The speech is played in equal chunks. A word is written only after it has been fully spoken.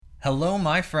Hello,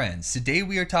 my friends. Today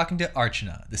we are talking to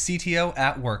Archana, the CTO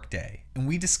at Workday, and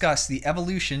we discuss the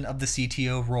evolution of the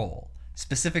CTO role,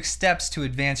 specific steps to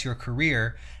advance your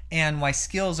career, and why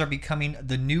skills are becoming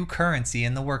the new currency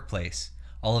in the workplace.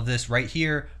 All of this right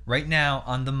here, right now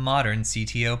on the Modern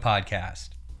CTO Podcast.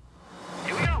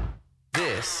 Here we go.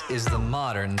 This is the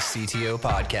Modern CTO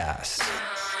Podcast.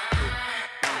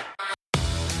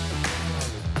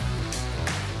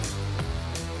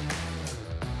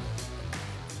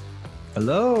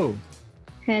 Hello.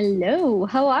 Hello,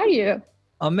 how are you?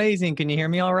 Amazing. Can you hear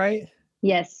me all right?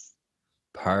 Yes,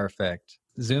 Perfect.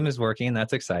 Zoom is working.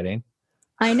 That's exciting.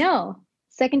 I know.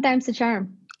 Second time's the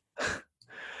charm.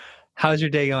 How's your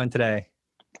day going today?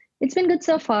 It's been good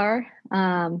so far.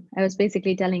 I was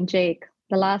basically telling Jake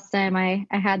the last time I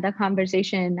had that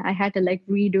conversation, I had to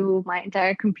redo my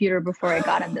entire computer before I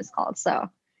got on this call. So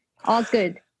all's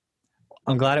good.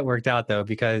 I'm glad it worked out though,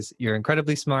 because you're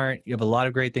incredibly smart. You have a lot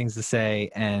of great things to say.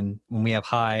 And when we have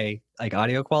high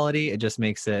audio quality, it just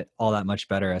makes it all that much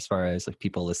better as far as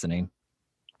people listening.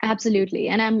 Absolutely.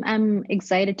 And I'm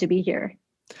excited to be here.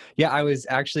 Yeah, I was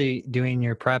actually doing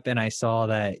your prep and I saw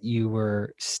that you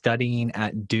were studying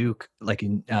at Duke,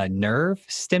 nerve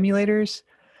stimulators.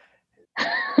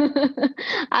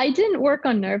 I didn't work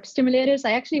on nerve stimulators.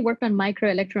 I actually worked on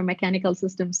micro electromechanical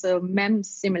systems, so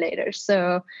MEMS simulators.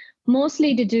 So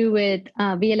mostly to do with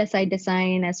VLSI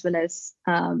design as well as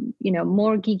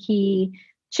more geeky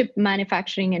chip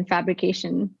manufacturing and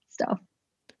fabrication stuff.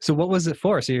 So what was it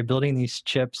for? So you're building these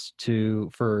chips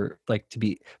for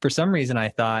some reason I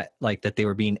thought that they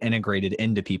were being integrated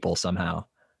into people somehow.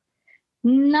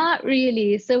 Not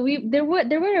really. So there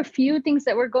were a few things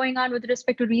that were going on with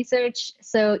respect to research.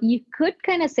 So you could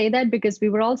kind of say that because we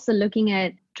were also looking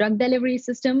at drug delivery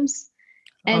systems,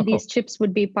 and these chips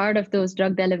would be part of those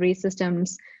drug delivery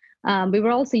systems. We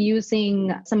were also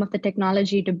using some of the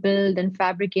technology to build and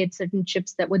fabricate certain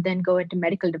chips that would then go into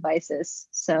medical devices.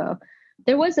 So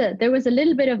there was a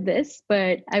little bit of this,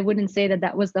 but I wouldn't say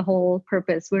that was the whole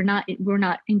purpose. We're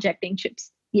not injecting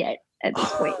chips yet at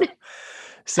this point.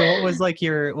 So what was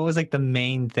the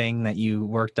main thing that you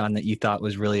worked on that you thought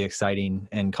was really exciting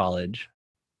in college?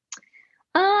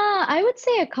 I would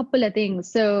say a couple of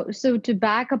things. So to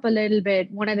back up a little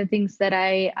bit, one of the things that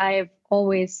I've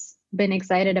always been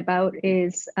excited about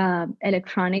is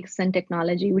electronics and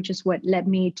technology, which is what led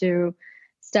me to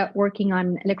start working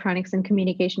on electronics and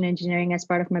communication engineering as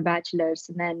part of my bachelor's.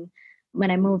 And then when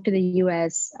I moved to the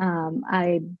US,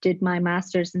 I did my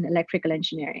master's in electrical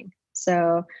engineering.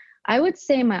 So I would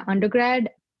say my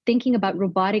undergrad, thinking about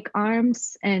robotic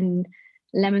arms and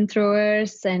lemon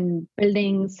throwers and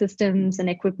building systems and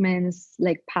equipments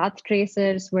like path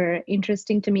tracers were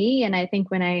interesting to me. And I think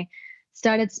when I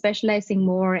started specializing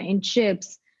more in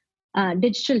chips,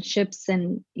 digital chips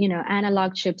and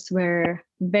analog chips were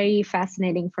very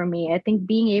fascinating for me. I think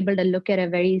being able to look at a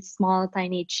very small,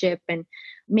 tiny chip and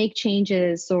make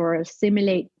changes or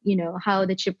simulate, how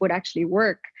the chip would actually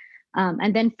work.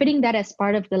 And then fitting that as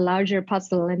part of the larger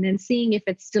puzzle and then seeing if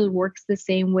it still works the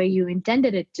same way you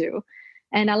intended it to.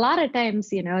 And a lot of times,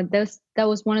 that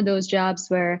was one of those jobs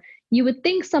where you would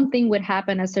think something would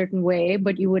happen a certain way,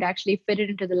 but you would actually fit it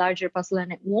into the larger puzzle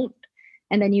and it won't.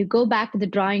 And then you go back to the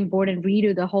drawing board and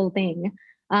redo the whole thing.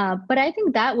 But I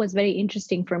think that was very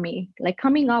interesting for me,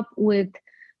 coming up with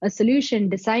a solution,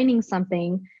 designing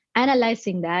something,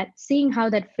 analyzing that, seeing how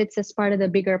that fits as part of the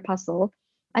bigger puzzle.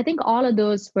 I think all of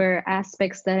those were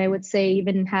aspects that I would say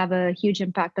even have a huge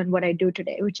impact on what I do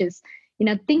today, which is,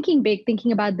 thinking big,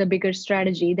 thinking about the bigger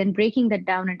strategy, then breaking that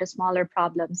down into smaller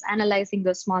problems, analyzing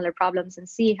those smaller problems and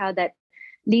see how that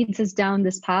leads us down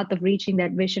this path of reaching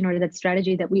that vision or that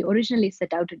strategy that we originally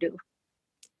set out to do.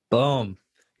 Boom.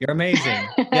 You're amazing.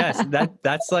 Yes,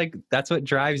 that's what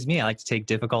drives me. I like to take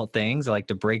difficult things, I like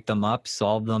to break them up,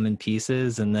 solve them in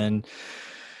pieces, and then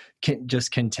just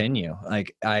continue.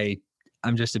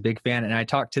 I'm just a big fan. And I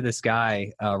talked to this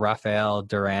guy, Rafael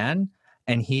Duran,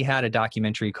 and he had a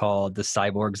documentary called The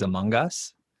Cyborgs Among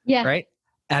Us. Yeah. Right?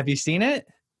 Have you seen it?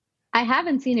 I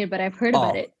haven't seen it, but I've heard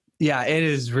about it. Yeah, it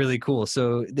is really cool.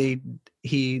 So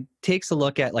he takes a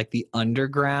look at the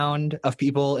underground of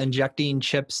people injecting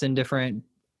chips and different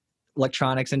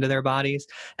electronics into their bodies.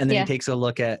 And then he takes a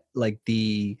look at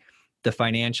the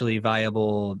financially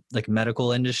viable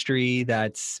medical industry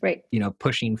that's right.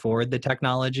 Pushing forward the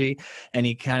technology, and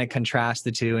he kind of contrasts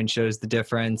the two and shows the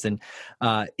difference. And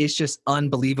it's just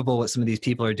unbelievable what some of these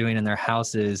people are doing in their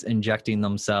houses, injecting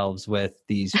themselves with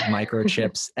these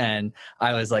microchips. And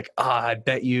I was like, I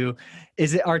bet you,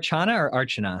 is it Archana or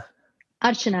Archana?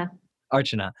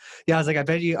 Archana. Yeah, I was like, I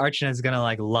bet you Archana is gonna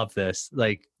love this,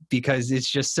 because it's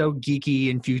just so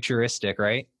geeky and futuristic,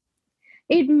 right?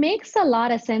 It makes a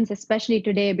lot of sense, especially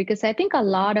today, because I think a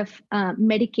lot of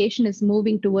medication is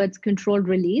moving towards controlled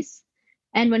release.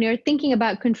 And when you're thinking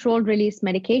about controlled release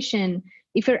medication,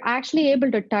 if you're actually able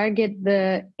to target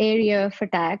the area of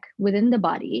attack within the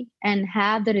body and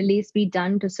have the release be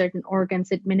done to certain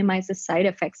organs, it minimizes side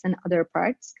effects in other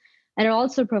parts. And it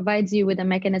also provides you with a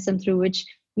mechanism through which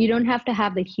you don't have to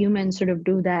have the human sort of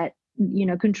do that,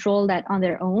 control that on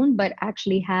their own, but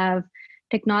actually have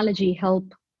technology help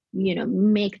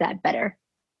make that better.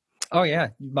 Oh yeah,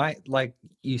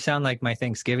 you sound like my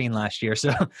Thanksgiving last year.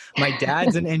 So my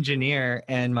dad's an engineer,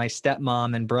 and my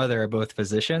stepmom and brother are both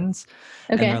physicians,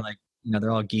 and Okay. they're like,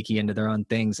 they're all geeky into their own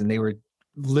things, and they were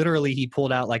literally, he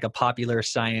pulled out like a Popular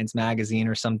Science magazine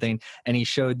or something, and he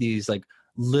showed these like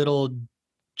little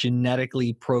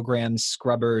genetically programmed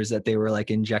scrubbers that they were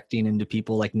like injecting into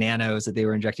people, like nanos that they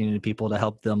were injecting into people to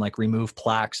help them like remove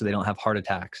plaques so they don't have heart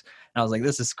attacks. And I was like,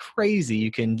 this is crazy. You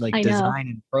can like I know. design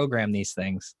and program these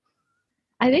things.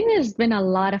 I think there's been a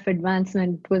lot of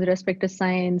advancement with respect to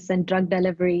science and drug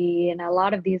delivery and a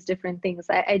lot of these different things.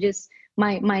 I just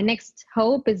my next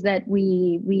hope is that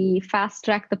we fast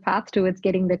track the path towards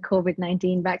getting the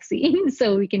COVID-19 vaccine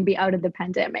so we can be out of the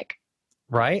pandemic.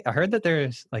 Right. I heard that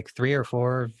there's like 3 or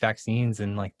 4 vaccines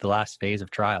in like the last phase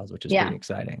of trials, which is pretty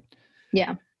exciting.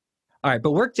 Yeah. All right.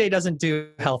 But Workday doesn't do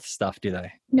health stuff, do they?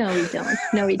 No, we don't.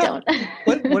 No, we don't.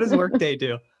 What does Workday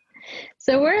do?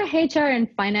 So we're a HR and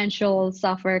financial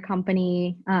software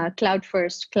company, cloud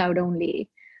first, cloud only.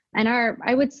 And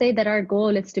I would say that our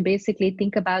goal is to basically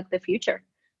think about the future.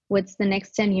 What's the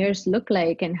next 10 years look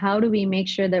like? And how do we make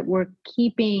sure that we're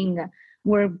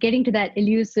getting to that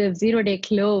elusive 0-day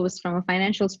close from a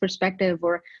financials perspective?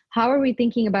 Or how are we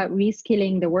thinking about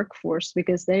reskilling the workforce?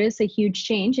 Because there is a huge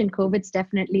change, and COVID's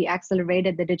definitely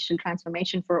accelerated the digital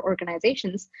transformation for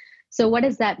organizations. So what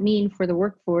does that mean for the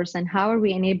workforce, and how are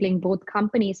we enabling both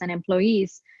companies and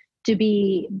employees to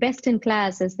be best in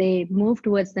class as they move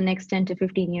towards the next 10 to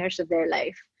 15 years of their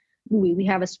life? We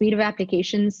have a suite of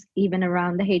applications even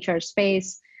around the HR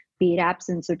space, be it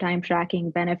absence or time tracking,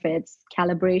 benefits,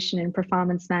 calibration and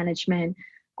performance management,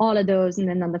 all of those. And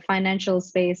then on the financial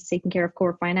space, taking care of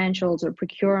core financials or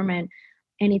procurement,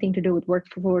 anything to do with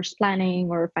workforce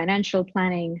planning or financial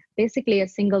planning, basically a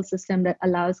single system that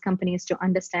allows companies to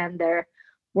understand their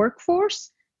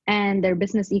workforce and their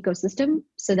business ecosystem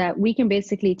so that we can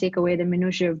basically take away the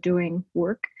minutiae of doing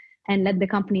work and let the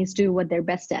companies do what they're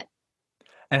best at.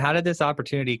 And how did this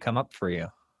opportunity come up for you?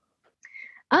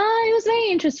 It was very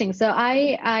interesting. So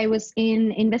I was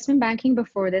in investment banking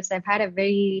before this. I've had a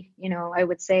very, I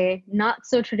would say not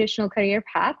so traditional career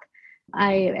path.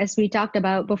 As we talked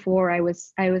about before, I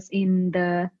was in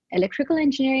the electrical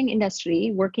engineering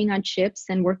industry, working on chips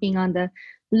and working on the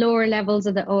lower levels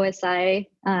of the OSI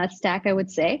stack, I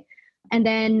would say. And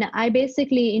then I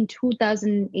basically, in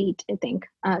 2008, I think,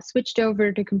 switched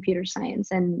over to computer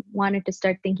science and wanted to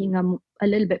start thinking a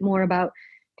little bit more about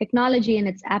technology and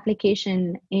its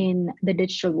application in the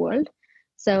digital world.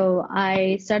 So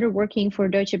I started working for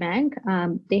Deutsche Bank.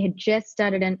 They had just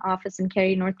started an office in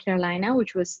Cary, North Carolina,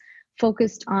 which was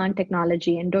focused on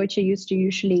technology. And Deutsche used to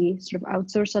usually sort of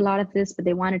outsource a lot of this, but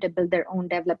they wanted to build their own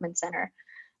development center.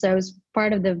 So I was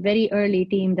part of the very early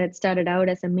team that started out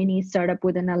as a mini startup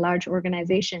within a large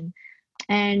organization.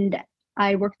 And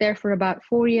I worked there for about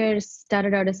 4 years,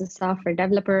 started out as a software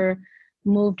developer,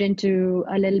 moved into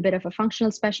a little bit of a functional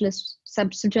specialist,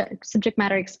 subject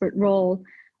matter expert role.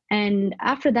 And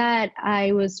after that,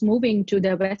 I was moving to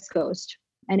the West Coast.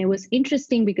 And it was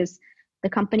interesting because the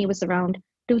company was around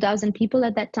 2,000 people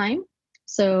at that time.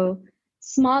 So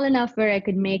small enough where I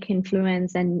could make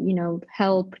influence and,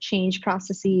 help change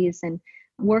processes and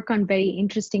work on very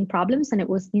interesting problems. And it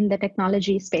was in the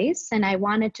technology space. And I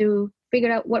wanted to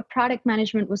figure out what product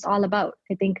management was all about.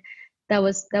 I think that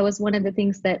was one of the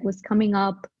things that was coming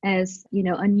up as,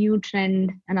 a new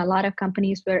trend. And a lot of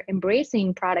companies were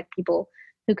embracing product people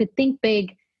who could think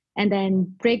big and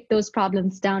then break those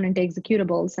problems down into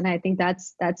executables. And I think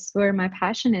that's where my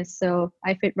passion is. So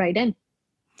I fit right in.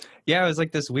 Yeah, it was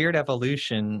like this weird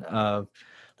evolution of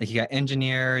like you got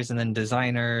engineers and then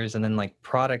designers and then like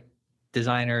product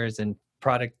designers and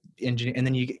product engineer, and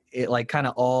then it like kind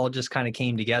of all just kind of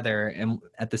came together. And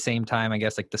at the same time, I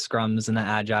guess like the scrums and the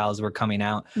agiles were coming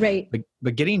out. Right.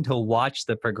 But getting to watch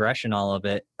the progression, all of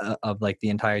it, of like the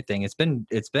entire thing, it's been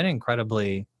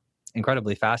incredibly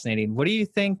fascinating. What do you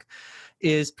think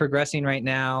is progressing right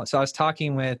now? So I was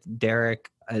talking with Derek,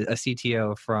 a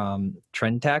CTO from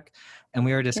Trendtech, and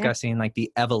we were discussing like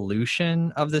the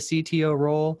evolution of the CTO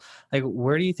role. Like,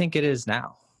 where do you think it is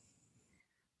now?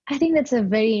 I think that's a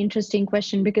very interesting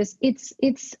question because it's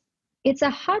it's a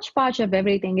hodgepodge of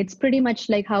everything. It's pretty much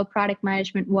like how product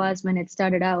management was when it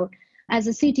started out. As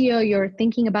a CTO, you're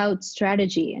thinking about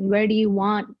strategy and where do you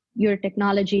want your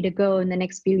technology to go in the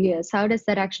next few years? How does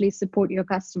that actually support your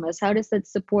customers? How does that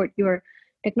support your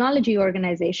technology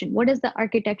organization? What does the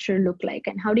architecture look like?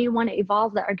 And how do you want to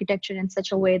evolve the architecture in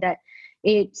such a way that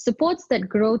it supports that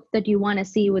growth that you want to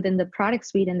see within the product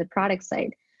suite and the product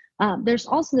side? There's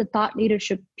also the thought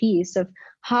leadership piece of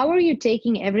how are you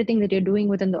taking everything that you're doing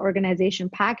within the organization,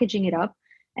 packaging it up,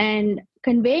 and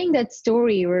conveying that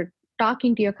story or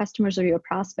talking to your customers or your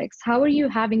prospects? How are you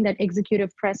having that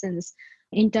executive presence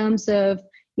in terms of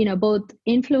both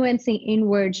influencing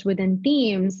inwards within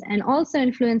teams and also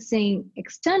influencing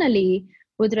externally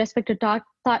with respect to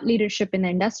thought leadership in the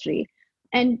industry?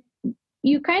 And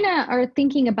you kind of are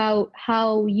thinking about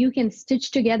how you can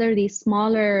stitch together these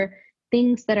smaller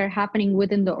things that are happening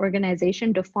within the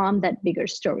organization to form that bigger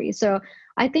story. So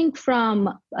I think from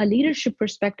a leadership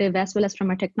perspective, as well as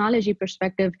from a technology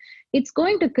perspective, it's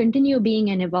going to continue being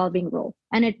an evolving role.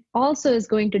 And it also is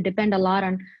going to depend a lot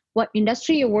on what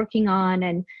industry you're working on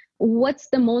and what's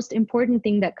the most important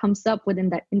thing that comes up within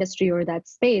that industry or that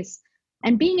space.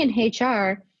 And being in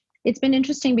HR, it's been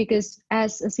interesting because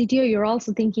as a CTO, you're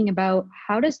also thinking about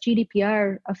how does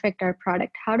GDPR affect our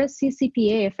product? How does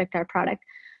CCPA affect our product?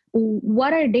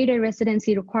 What are data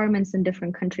residency requirements in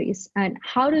different countries? And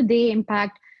how do they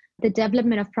impact the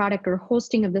development of product or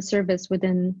hosting of the service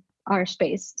within our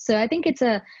space? So I think it's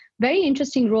a very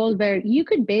interesting role where you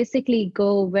could basically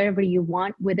go wherever you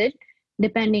want with it,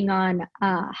 depending on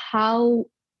how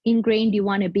ingrained you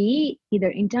want to be, either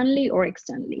internally or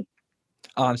externally.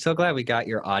 Oh, I'm so glad we got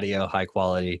your audio high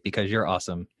quality because you're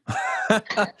awesome.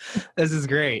 This is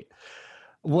great.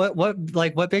 What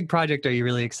big project are you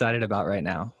really excited about right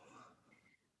now?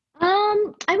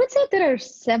 I would say there are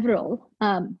several.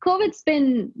 COVID's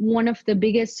been one of the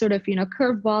biggest sort of,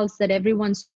 curveballs that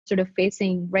everyone's sort of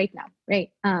facing right now, right?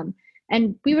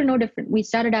 And we were no different. We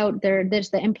started out there's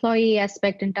the employee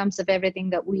aspect in terms of everything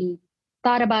that we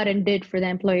thought about and did for the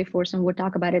employee force, and we'll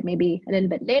talk about it maybe a little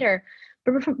bit later.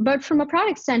 But from a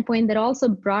product standpoint, that also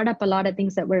brought up a lot of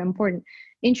things that were important.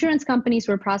 Insurance companies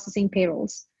were processing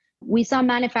payrolls. We saw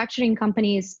manufacturing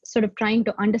companies sort of trying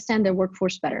to understand their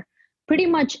workforce better. Pretty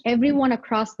much everyone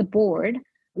across the board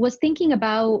was thinking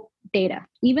about data.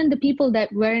 Even the people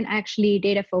that weren't actually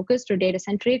data focused or data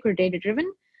centric or data driven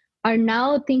are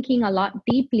now thinking a lot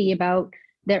deeply about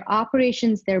their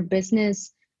operations, their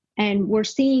business. And we're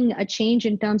seeing a change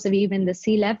in terms of even the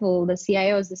C-level, the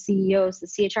CIOs, the CEOs, the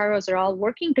CHROs are all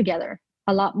working together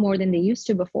a lot more than they used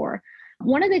to before.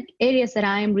 One of the areas that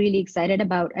I'm really excited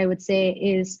about, I would say,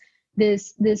 is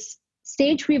this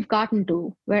stage we've gotten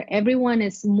to where everyone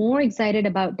is more excited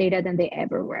about data than they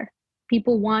ever were.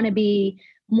 People want to be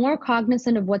more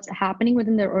cognizant of what's happening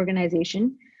within their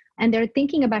organization, and they're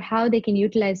thinking about how they can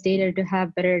utilize data to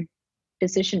have better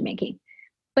decision making.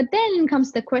 But then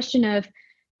comes the question of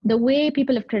the way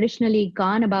people have traditionally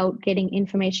gone about getting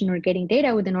information or getting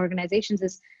data within organizations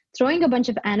is throwing a bunch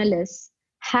of analysts,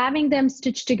 having them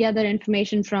stitch together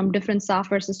information from different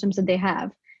software systems that they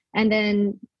have, and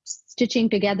then stitching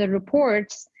together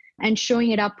reports and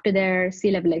showing it up to their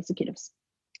C-level executives.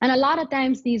 And a lot of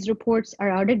times these reports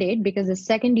are out of date because the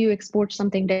second you export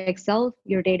something to Excel,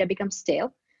 your data becomes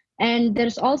stale. And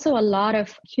there's also a lot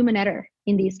of human error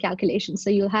in these calculations.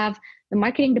 So you'll have the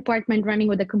marketing department running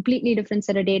with a completely different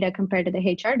set of data compared to the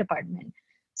HR department.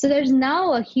 So there's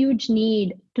now a huge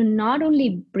need to not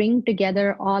only bring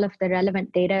together all of the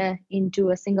relevant data into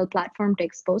a single platform to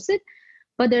expose it,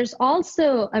 but there's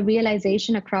also a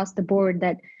realization across the board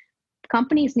that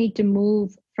companies need to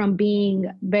move from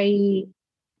being very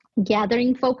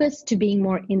gathering focused to being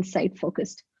more insight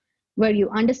focused, where you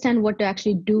understand what to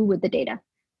actually do with the data.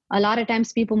 A lot of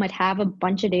times people might have a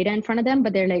bunch of data in front of them,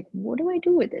 but they're like, what do I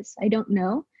do with this? I don't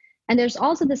know. And there's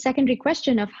also the secondary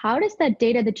question of how does that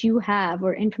data that you have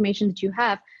or information that you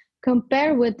have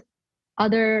compare with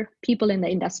other people in the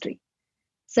industry?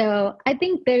 So I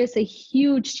think there is a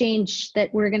huge change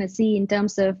that we're going to see in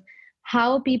terms of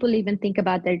how people even think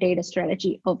about their data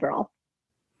strategy overall.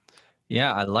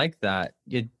 Yeah, I like that.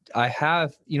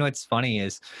 It's funny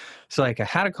is, so like I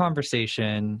had a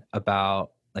conversation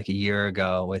about like a year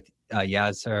ago with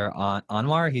Yasser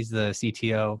Anwar. He's the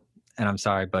CTO, and I'm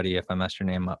sorry, buddy, if I messed your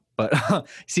name up, but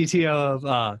CTO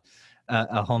of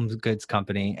a home goods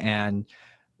company, and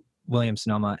Williams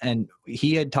Sonoma. And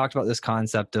he had talked about this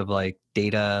concept of like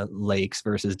data lakes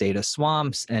versus data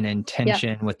swamps and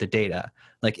intention with the data.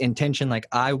 Like intention, like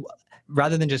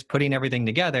rather than just putting everything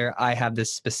together, I have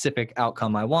this specific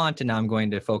outcome I want, and now I'm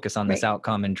going to focus on this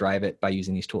outcome and drive it by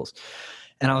using these tools.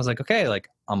 And I was like, okay, like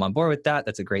I'm on board with that.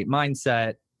 That's a great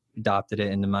mindset. Adopted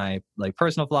it into my like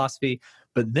personal philosophy.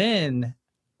 But then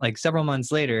like several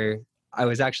months later, I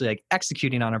was actually like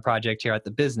executing on a project here at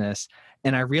the business.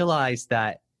 And I realized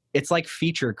that it's like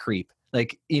feature creep.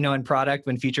 Like, you know, in product,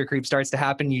 when feature creep starts to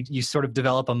happen, you sort of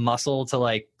develop a muscle to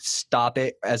like stop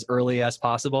it as early as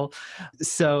possible.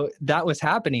 So that was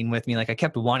happening with me. Like I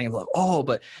kept wanting, like, oh,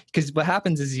 but because what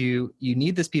happens is you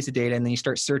need this piece of data and then you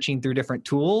start searching through different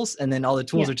tools, and then all the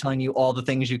tools are telling you all the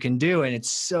things you can do. And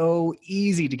it's so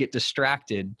easy to get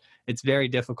distracted. It's very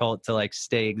difficult to like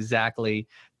stay exactly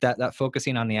that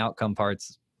focusing on the outcome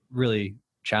part's really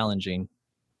challenging.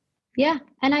 Yeah.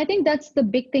 And I think that's the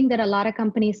big thing that a lot of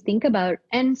companies think about.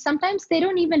 And sometimes they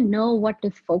don't even know what to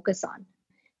focus on.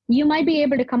 You might be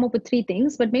able to come up with three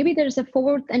things, but maybe there's a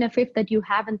fourth and a fifth that you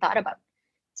haven't thought about.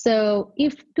 So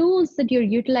if tools that you're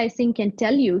utilizing can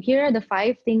tell you, here are the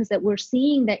 5 things that we're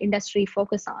seeing the industry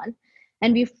focus on,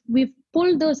 and we've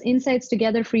pulled those insights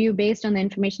together for you based on the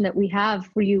information that we have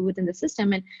for you within the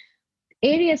system. And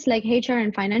areas like HR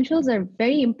and financials are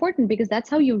very important because that's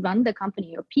how you run the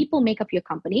company. Your people make up your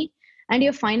company, and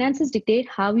your finances dictate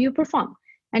how you perform.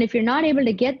 And if you're not able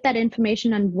to get that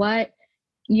information on what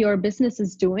your business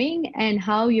is doing and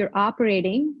how you're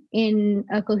operating in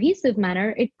a cohesive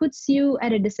manner, it puts you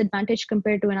at a disadvantage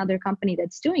compared to another company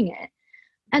that's doing it.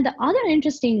 And the other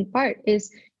interesting part is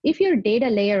if your data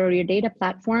layer or your data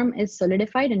platform is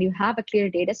solidified and you have a clear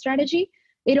data strategy,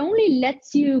 it only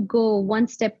lets you go one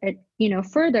step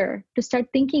further to start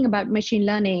thinking about machine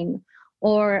learning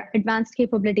or advanced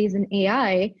capabilities in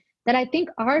AI that I think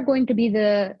are going to be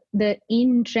the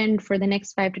in trend for the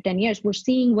next 5 to 10 years. We're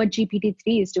seeing what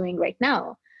GPT-3 is doing right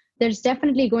now. There's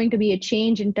definitely going to be a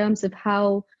change in terms of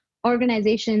how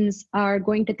organizations are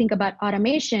going to think about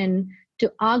automation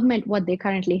to augment what they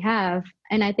currently have.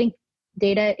 And I think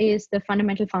data is the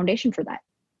fundamental foundation for that.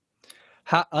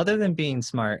 How, other than being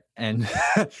smart and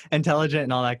intelligent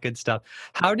and all that good stuff,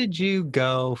 how did you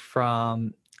go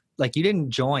from, like, you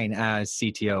didn't join as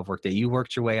CTO of Workday, you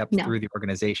worked your way up through the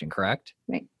organization, correct?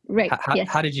 Right. Yes.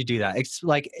 How did you do that? It's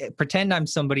like, pretend I'm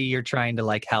somebody you're trying to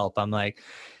like help. I'm like,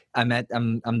 I'm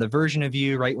the version of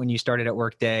you right when you started at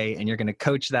Workday, and you're going to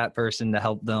coach that person to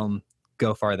help them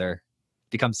go farther,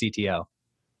 become CTO.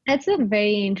 That's a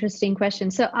very interesting question.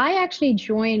 So I actually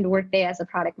joined Workday as a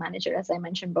product manager, as I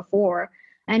mentioned before.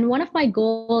 And one of my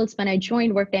goals when I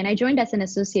joined Workday, and I joined as an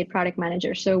associate product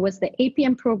manager, so it was the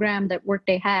APM program that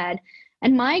Workday had.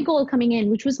 And my goal coming in,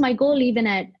 which was my goal even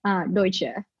at Deutsche.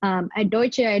 At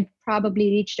Deutsche, I'd probably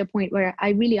reached a point where I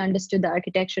really understood the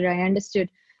architecture. I understood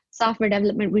software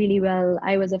development really well.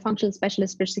 I was a functional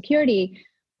specialist for security.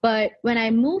 But when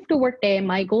I moved to Workday,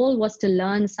 my goal was to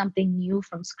learn something new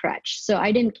from scratch. So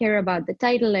I didn't care about the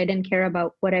title. I didn't care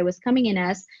about what I was coming in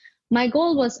as. My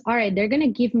goal was, all right, they're going to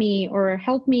give me or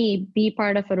help me be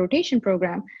part of a rotation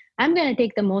program. I'm going to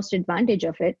take the most advantage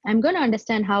of it. I'm going to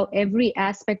understand how every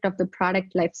aspect of the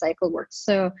product lifecycle works.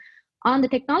 So on the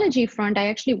technology front, I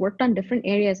actually worked on different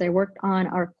areas. I worked on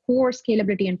our core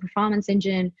scalability and performance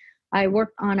engine. I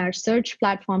worked on our search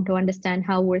platform to understand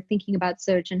how we're thinking about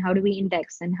search and how do we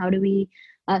index and how do we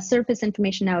surface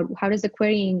information out? How does the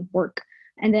querying work?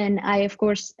 And then I, of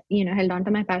course, held on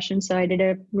to my passion. So I did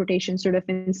a rotation sort of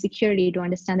in security to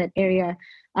understand that area.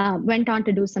 Went on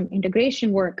to do some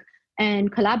integration work and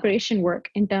collaboration work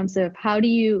in terms of how do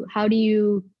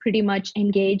you pretty much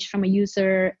engage from a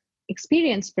user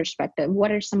experience perspective?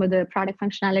 What are some of the product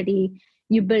functionality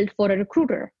you build for a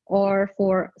recruiter or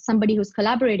for somebody who's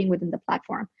collaborating within the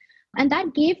platform? And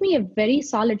that gave me a very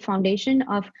solid foundation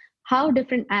of how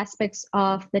different aspects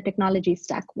of the technology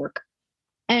stack work.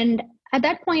 And at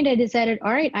that point, I decided,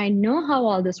 all right, I know how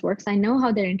all this works. I know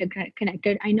how they're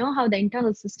interconnected. I know how the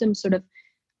internal systems sort of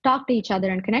talk to each other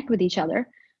and connect with each other.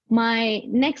 My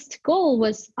next goal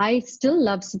was, I still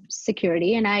love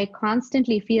security, and I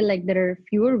constantly feel like there are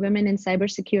fewer women in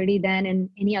cybersecurity than in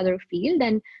any other field.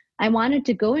 And I wanted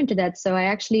to go into that. So I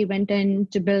actually went in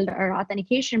to build our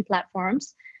authentication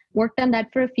platforms, worked on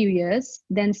that for a few years,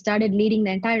 then started leading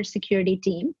the entire security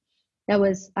team. That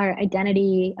was our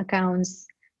identity, accounts,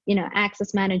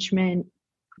 access management,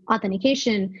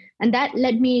 authentication. And that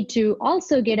led me to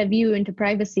also get a view into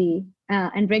privacy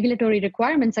and regulatory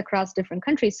requirements across different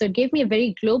countries. So it gave me a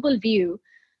very global view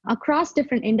across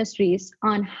different industries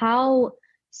on how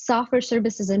software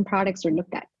services and products are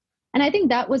looked at. And I think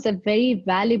that was a very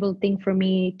valuable thing for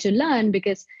me to learn,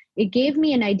 because it gave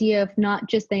me an idea of not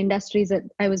just the industries that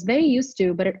I was very used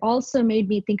to, but it also made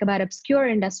me think about obscure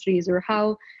industries, or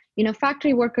how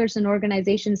factory workers and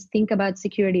organizations think about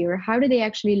security, or how do they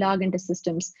actually log into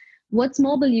systems? What's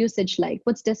mobile usage like?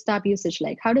 What's desktop usage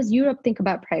like? How does Europe think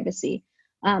about privacy?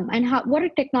 and what are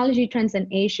technology trends in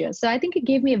Asia. So I think it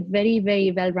gave me a very,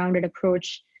 very well-rounded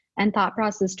approach and thought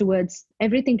process towards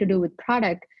everything to do with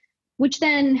product, which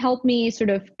then helped me sort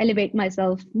of elevate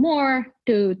myself more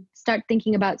to start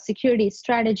thinking about security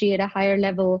strategy at a higher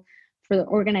level for the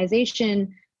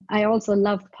organization. I also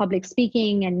love public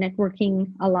speaking and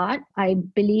networking a lot. I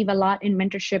believe a lot in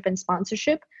mentorship and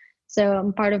sponsorship. So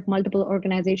I'm part of multiple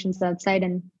organizations outside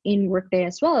and in Workday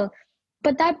as well.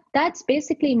 But that's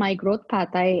basically my growth path.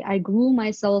 I grew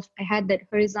myself. I had that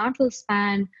horizontal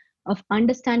span of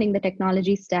understanding the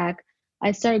technology stack.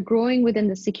 I started growing within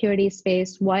the security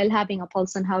space while having a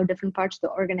pulse on how different parts of the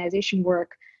organization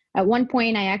work. At one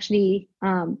point, I actually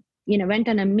went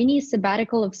on a mini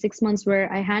sabbatical of 6 months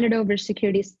where I handed over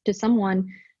security to someone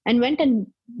and went and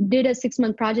did a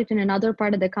 6-month project in another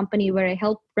part of the company where I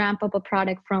helped ramp up a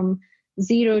product from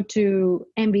zero to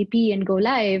MVP and go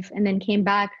live, and then came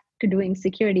back to doing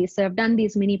security. So I've done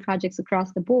these mini projects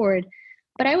across the board.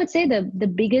 But I would say the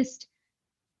biggest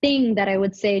thing that I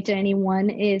would say to anyone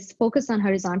is focus on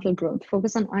horizontal growth,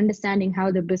 focus on understanding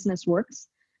how the business works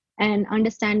and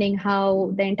understanding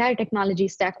how the entire technology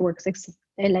stack works,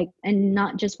 and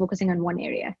not just focusing on one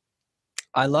area.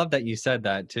 I love that you said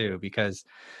that too, because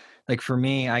like for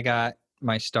me, I got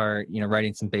my start,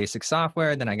 writing some basic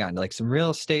software. Then I got into like some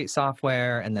real estate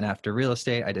software. And then after real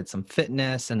estate, I did some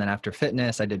fitness. And then after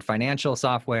fitness, I did financial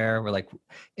software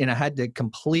and I had to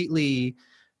completely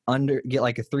get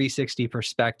like a 360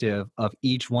 perspective of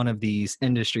each one of these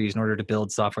industries in order to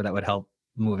build software that would help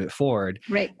move it forward.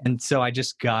 Right. And so I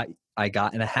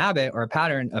got in a habit or a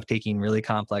pattern of taking really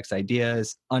complex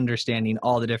ideas, understanding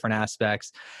all the different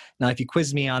aspects. Now, if you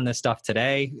quiz me on this stuff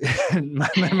today, my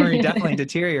memory definitely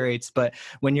deteriorates. But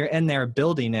when you're in there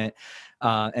building it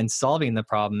and solving the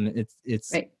problem,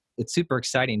 it's super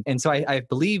exciting. And so I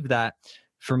believe that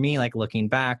for me, like looking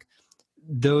back,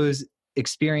 those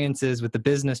experiences with the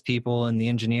business people and the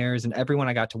engineers and everyone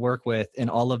I got to work with in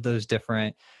all of those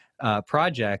different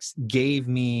projects gave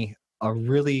me a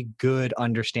really good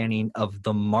understanding of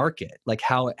the market, like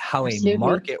how Absolutely. a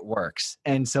market works.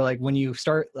 And so like when you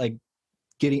start like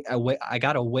getting away, I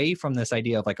got away from this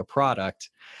idea of like a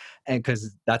product, and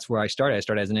because that's where I started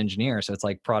as an engineer. So it's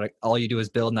like product, all you do is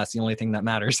build and that's the only thing that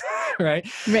matters. Right.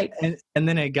 And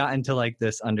then it got into like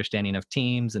this understanding of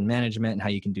teams and management and how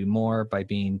you can do more by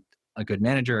being a good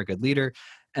manager, a good leader.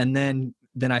 And then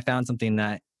I found something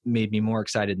that made me more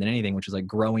excited than anything, which was like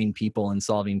growing people and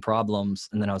solving problems.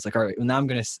 And then I was like, all right, well, now I'm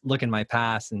going to look in my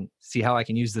past and see how I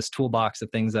can use this toolbox of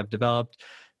things I've developed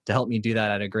to help me do that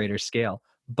at a greater scale.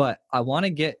 But I want to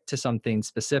get to something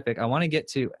specific. I want to get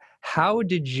to, how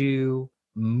did you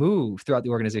move throughout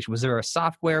the organization? Was there a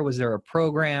software? Was there a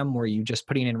program? Were you just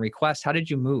putting in requests? How did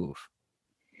you move?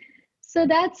 So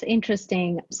that's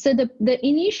interesting. So the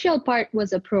initial part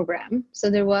was a program.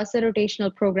 So there was a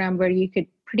rotational program where you could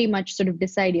pretty much sort of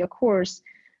decide your course.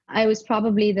 I was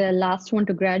probably the last one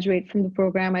to graduate from the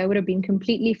program. I would have been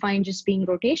completely fine just being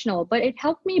rotational, but it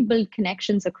helped me build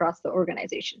connections across the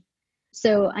organization.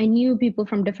 So I knew people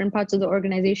from different parts of the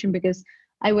organization because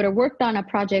I would have worked on a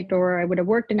project or I would have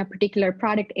worked in a particular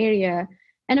product area.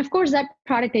 And of course, that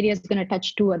product area is going to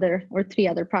touch 2 other or 3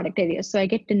 other product areas. So I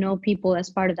get to know people as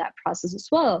part of that process as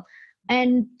well.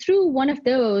 And through one of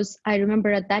those, I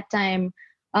remember at that time,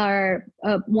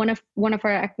 one of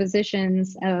our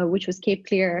acquisitions, which was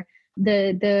CapeClear,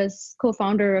 the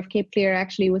co-founder of CapeClear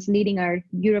actually was leading our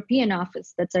European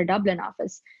office. That's our Dublin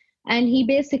office. And he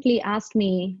basically asked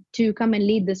me to come and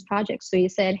lead this project. So he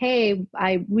said, hey,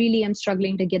 I really am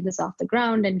struggling to get this off the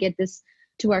ground and get this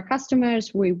to our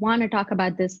customers. We want to talk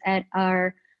about this at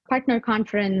our partner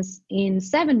conference in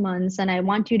 7 months. And I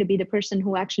want you to be the person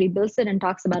who actually builds it and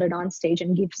talks about it on stage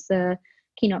and gives the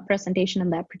keynote presentation on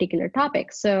that particular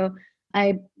topic. So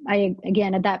I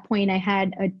again, at that point, I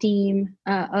had a team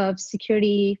of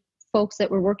security folks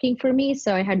that were working for me.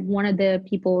 So I had one of the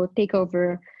people take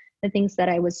over the things that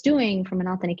I was doing from an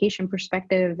authentication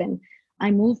perspective. And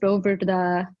I moved over to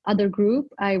the other group.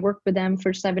 I worked with them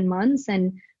for 7 months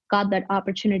and got that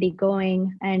opportunity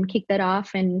going and kicked that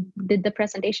off and did the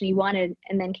presentation he wanted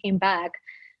and then came back.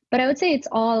 But I would say it's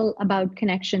all about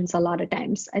connections a lot of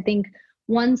times. I think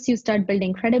once you start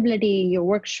building credibility, your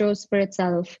work shows for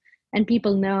itself and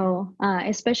people know,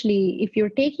 especially if you're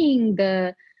taking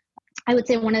I would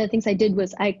say one of the things I did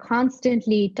was I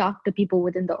constantly talked to people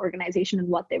within the organization and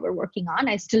what they were working on.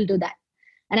 I still do that.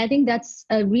 And I think that's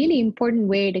a really important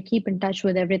way to keep in touch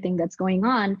with everything that's going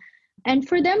on and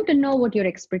for them to know what your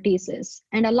expertise is.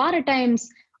 And a lot of times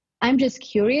I'm just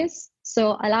curious.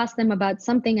 So I'll ask them about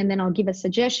something and then I'll give a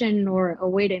suggestion or a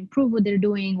way to improve what they're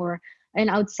doing or an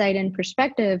outside-in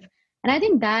perspective. And I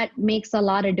think that makes a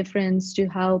lot of difference to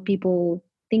how people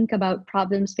think about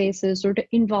problem spaces or to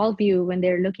involve you when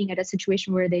they're looking at a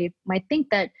situation where they might think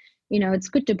that, it's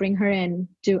good to bring her in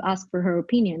to ask for her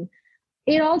opinion.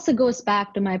 It also goes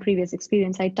back to my previous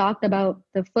experience. I talked about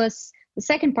the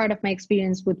second part of my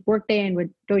experience with Workday and with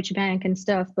Deutsche Bank and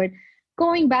stuff. But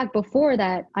going back before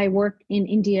that, I worked in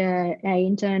India. I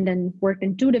interned and worked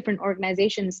in two different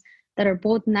organizations that are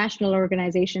both national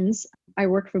organizations. I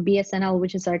worked for BSNL,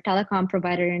 which is our telecom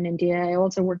provider in India. I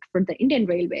also worked for the Indian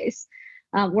Railways,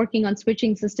 working on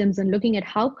switching systems and looking at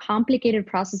how complicated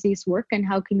processes work and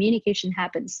how communication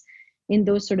happens in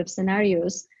those sort of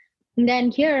scenarios. And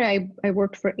then here I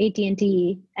worked for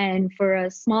AT&T and for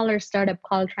a smaller startup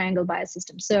called Triangle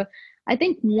Biosystems. So I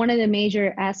think one of the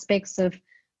major aspects of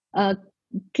a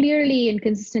clearly and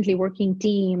consistently working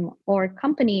team or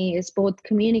company is both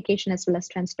communication as well as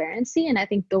transparency. And I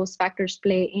think those factors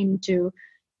play into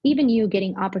even you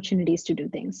getting opportunities to do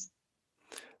things.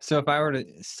 So if I were to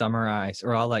summarize,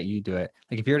 or I'll let you do it,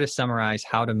 like if you were to summarize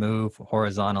how to move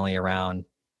horizontally around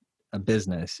a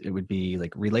business, it would be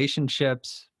like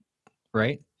relationships,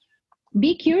 right?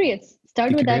 Be curious.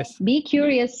 Start Be with curious. that. Be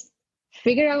curious.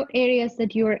 Figure out areas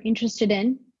that you are interested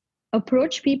in.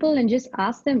 Approach people and just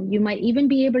ask them. You might even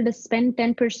be able to spend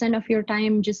 10% of your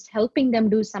time just helping them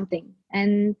do something.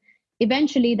 And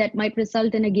eventually that might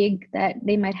result in a gig that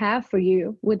they might have for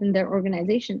you within their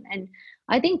organization. And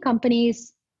I think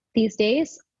companies these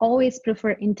days always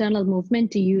prefer internal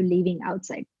movement to you leaving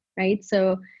outside, right?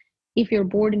 So if you're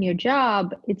bored in your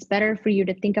job, it's better for you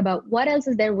to think about what else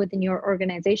is there within your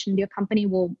organization. Your company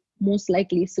will most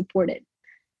likely support it.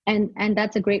 And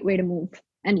that's a great way to move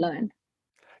and learn.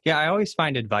 Yeah, I always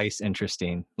find advice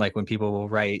interesting. Like when people will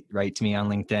write to me on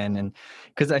LinkedIn, and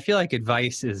because I feel like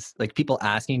advice is like people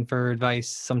asking for advice.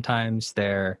 Sometimes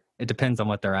it depends on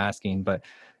what they're asking, but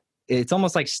it's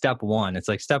almost like step one. It's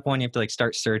like step one, you have to like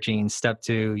start searching. Step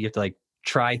two, you have to like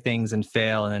try things and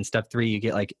fail, and then step three, you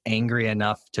get like angry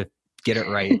enough to get it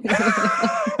right.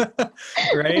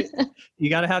 Right? You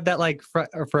got to have that like for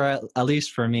at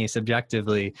least for me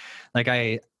subjectively, like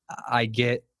I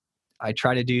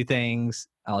try to do things.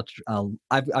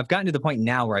 I've gotten to the point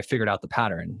now where I figured out the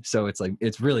pattern. So it's like,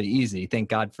 it's really easy. Thank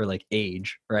God for like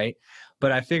age, right?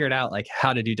 But I figured out like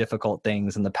how to do difficult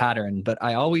things and the pattern. But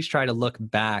I always try to look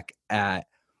back at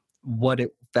what it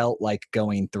felt like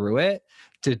going through it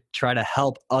to try to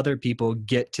help other people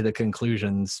get to the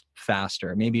conclusions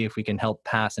faster. Maybe if we can help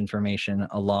pass information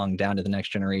along down to the next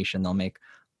generation, they'll make,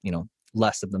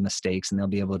 less of the mistakes and they'll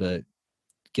be able to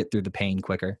get through the pain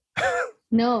quicker.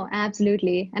 No,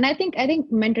 absolutely. And I think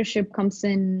mentorship comes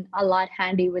in a lot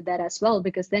handy with that as well,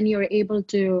 because then you're able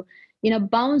to,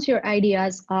 bounce your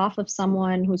ideas off of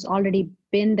someone who's already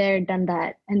been there, done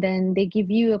that. And then they give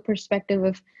you a perspective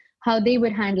of how they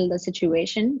would handle the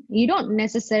situation. You don't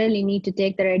necessarily need to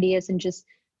take their ideas and just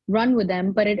run with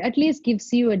them, but it at least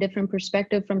gives you a different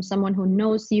perspective from someone who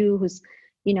knows you, who's,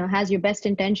 has your best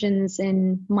intentions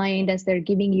in mind as they're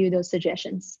giving you those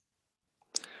suggestions.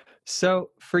 So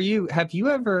for you, have you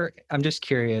ever, I'm just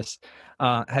curious,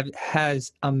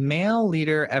 has a male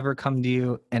leader ever come to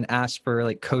you and asked for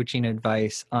like coaching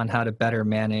advice on how to better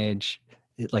manage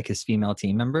like his female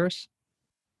team members?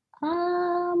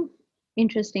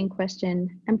 Interesting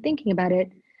question. I'm thinking about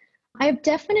it. I've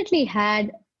definitely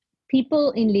had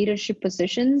people in leadership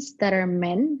positions that are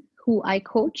men who I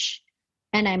coach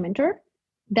and I mentor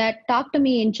that talk to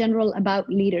me in general about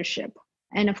leadership.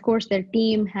 And of course, their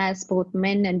team has both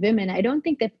men and women. I don't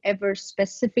think they've ever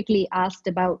specifically asked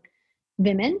about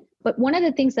women. But one of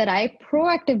the things that I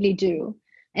proactively do,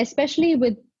 especially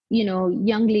with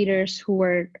young leaders who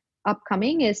are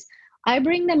upcoming, is I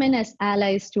bring them in as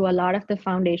allies to a lot of the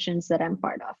foundations that I'm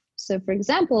part of. So, for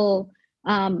example,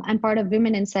 I'm part of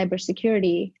Women in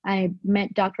Cybersecurity. I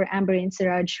met Dr. Amber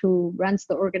Insiraj, who runs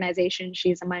the organization.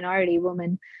 She's a minority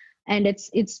woman. And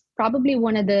it's probably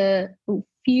one of the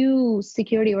few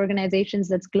security organizations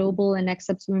that's global and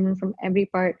accepts women from every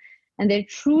part. And they're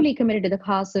truly committed to the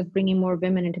cause of bringing more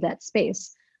women into that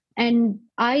space. And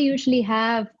I usually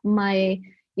have my,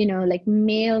 like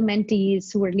male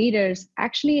mentees who are leaders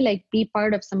actually like be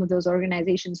part of some of those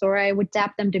organizations, or I would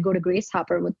tap them to go to Grace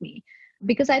Hopper with me.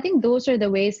 Because I think those are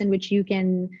the ways in which you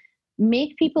can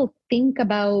make people think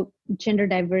about gender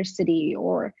diversity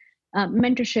or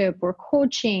mentorship or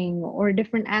coaching or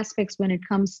different aspects when it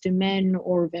comes to men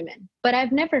or women. But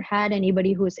I've never had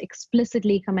anybody who's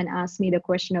explicitly come and asked me the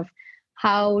question of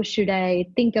how should I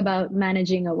think about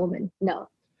managing a woman? No.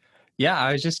 Yeah,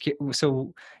 I was just,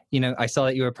 so, I saw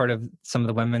that you were part of some of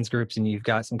the women's groups and you've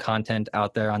got some content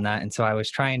out there on that. And so I always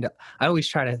try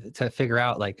to figure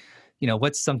out like,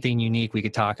 what's something unique we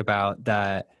could talk about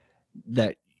that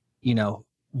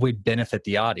would benefit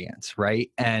the audience, right?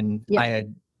 And Yeah. I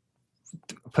had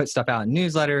put stuff out in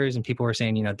newsletters, and people were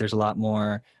saying, there's a lot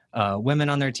more women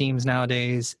on their teams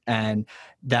nowadays, and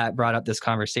that brought up this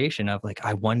conversation of like,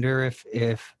 I wonder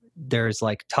if there's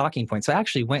like talking points. So I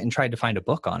actually went and tried to find a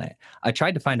book on it. I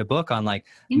tried to find a book on like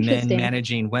men Interesting.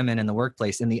 managing women in the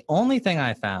workplace, and the only thing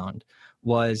I found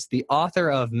was the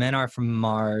author of Men Are From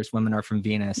Mars, Women Are From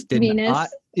Venus.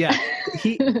 Yeah,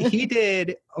 he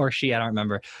did, or she, I don't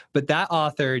remember, but that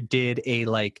author did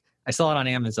I saw it on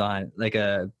Amazon, like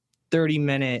a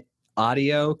 30-minute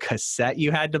audio cassette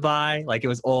you had to buy. Like, it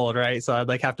was old, right? So I'd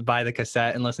like have to buy the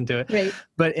cassette and listen to it.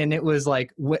 Right. And it was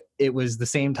like, it was the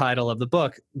same title of the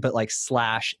book, but like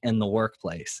 / in the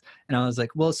workplace. And I was like,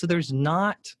 well, so there's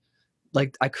not,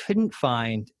 like, I couldn't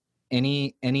find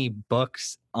any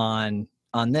books on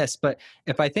this. But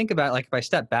if I think about, like, if I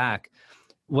step back,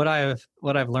 what I've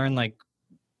learned, like,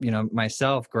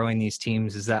 myself growing these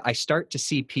teams, is that I start to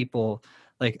see people,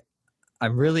 like, I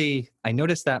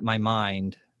noticed that my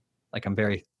mind, like,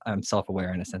 I'm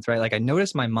self-aware in a sense, right? Like, I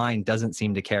noticed my mind doesn't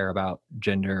seem to care about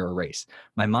gender or race.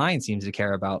 My mind seems to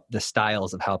care about the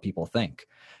styles of how people think,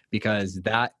 because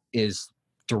that is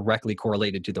directly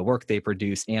correlated to the work they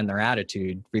produce and their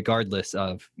attitude, regardless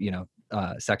of,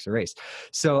 sex or race.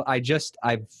 So I've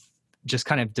just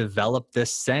kind of developed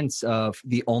this sense of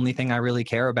the only thing I really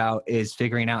care about is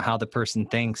figuring out how the person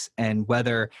thinks and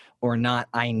whether or not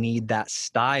I need that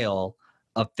style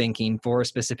of thinking for a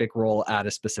specific role at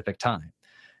a specific time.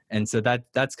 And so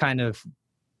that's kind of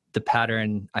the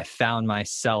pattern I found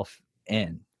myself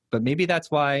in. But maybe that's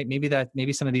why,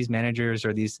 maybe some of these managers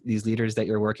or these leaders that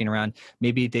you're working around,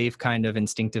 maybe they've kind of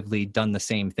instinctively done the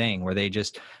same thing, where they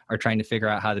just are trying to figure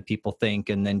out how the people think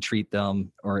and then treat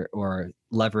them or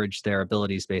leverage their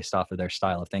abilities based off of their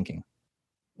style of thinking.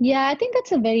 Yeah, I think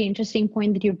that's a very interesting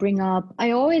point that you bring up.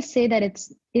 I always say that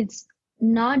it's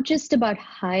not just about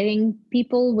hiring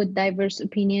people with diverse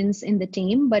opinions in the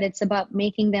team, but it's about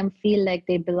making them feel like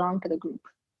they belong to the group.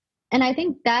 And I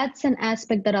think that's an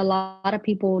aspect that a lot of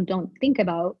people don't think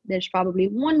about. There's probably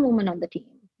one woman on the team,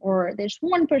 or there's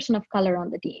one person of color on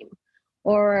the team,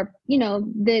 or,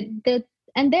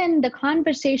 and then the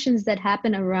conversations that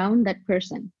happen around that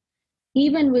person,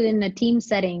 even within a team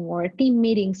setting or a team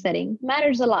meeting setting,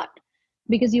 matters a lot,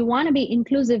 because you want to be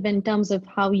inclusive in terms of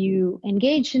how you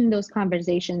engage in those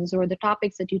conversations or the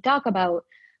topics that you talk about.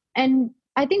 And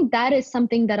I think that is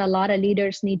something that a lot of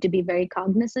leaders need to be very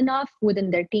cognizant of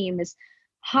within their team, is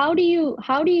how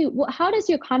does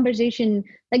your conversation,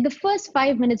 like the first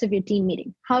 5 minutes of your team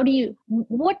meeting,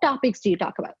 what topics do you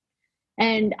talk about?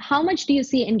 And how much do you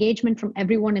see engagement from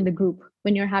everyone in the group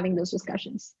when you're having those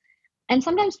discussions? And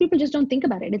sometimes people just don't think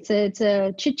about it. It's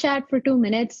a chit chat for 2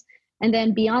 minutes. And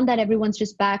then beyond that, everyone's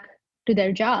just back to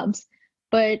their jobs.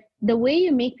 But the way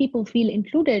you make people feel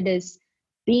included is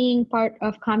being part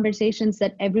of conversations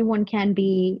that everyone can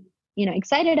be,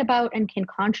 excited about and can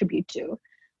contribute to.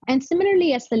 And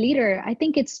similarly, as the leader, I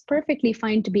think it's perfectly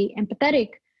fine to be empathetic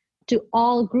to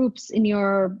all groups in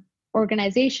your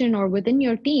organization or within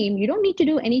your team. You don't need to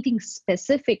do anything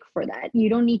specific for that. You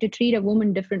don't need to treat a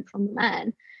woman different from a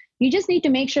man. You just need to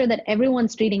make sure that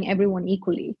everyone's treating everyone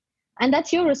equally. And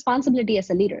that's your responsibility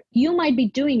as a leader. You might be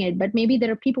doing it, but maybe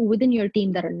there are people within your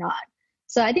team that are not.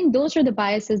 So I think those are the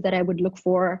biases that I would look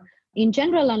for in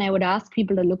general, and I would ask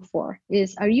people to look for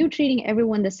is, are you treating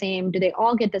everyone the same? Do they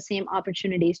all get the same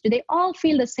opportunities? Do they all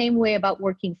feel the same way about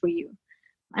working for you?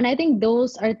 And I think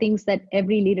those are things that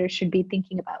every leader should be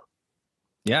thinking about.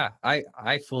 Yeah,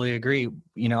 I fully agree.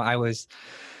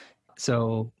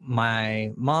 So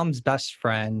my mom's best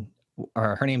friend,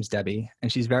 her name's Debbie,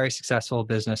 and she's a very successful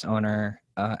business owner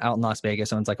out in Las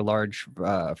Vegas, owns like a large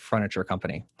furniture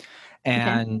company.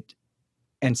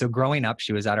 And so growing up,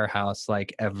 she was at our house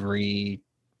like every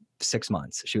 6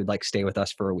 months. She would like stay with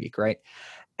us for a week, right?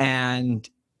 And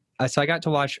so I got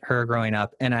to watch her growing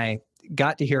up, and I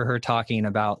got to hear her talking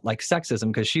about like sexism,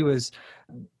 because she was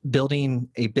building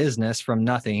a business from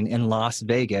nothing in Las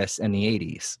Vegas in the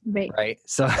 80s, right?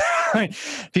 So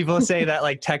people say that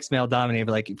like text mail dominated,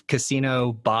 but like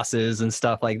casino bosses and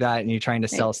stuff like that, and you're trying to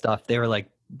sell stuff. They were like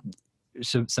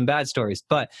some bad stories.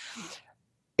 But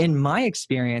in my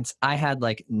experience, I had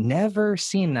like never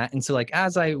seen that. And so like,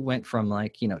 as I went from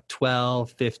like,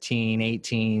 12, 15,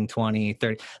 18, 20,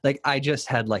 30, like I just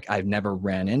had like, I've never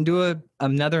ran into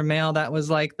another male that was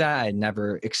like that. I'd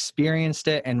never experienced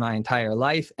it in my entire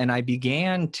life. And I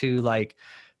began to like,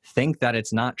 think that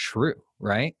it's not true.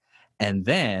 Right. And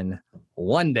then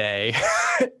one day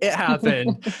it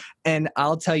happened. And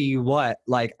I'll tell you what,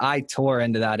 like I tore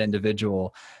into that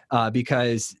individual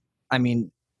because I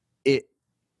mean, it,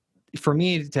 for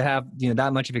me to have, you know,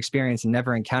 that much of experience and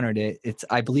never encountered it,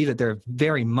 I believe that they're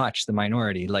very much the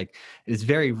minority. Like, it's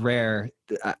very rare,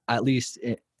 at least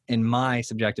in my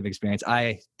subjective experience,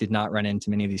 I did not run into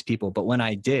many of these people, but when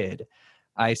I did,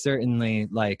 I certainly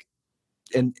like,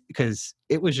 and because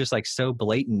it was just like so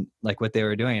blatant, like what they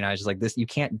were doing. And I was just like, this, you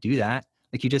can't do that.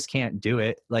 Like, you just can't do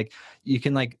it. Like, you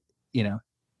can, like, you know,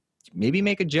 maybe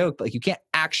make a joke, but like, you can't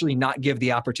actually not give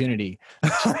the opportunity.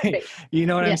 Like, you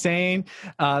know what I'm saying?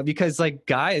 Because like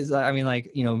guys, I mean,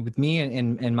 like, you know, with me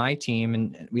and my team,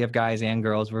 and we have guys and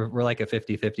girls, we're like a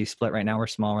 50-50 split right now. We're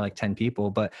small, we're like 10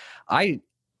 people, but I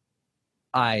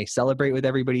celebrate with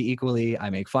everybody equally. I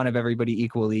make fun of everybody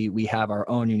equally. We have our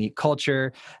own unique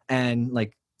culture, and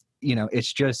like, you know,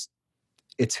 it's just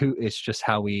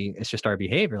our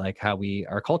behavior, like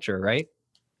our culture, right?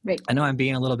 Right. I know I'm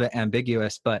being a little bit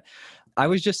ambiguous, but I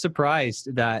was just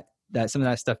surprised that some of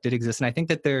that stuff did exist. And I think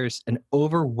that there's an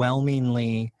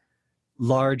overwhelmingly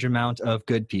large amount of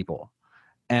good people.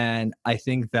 And I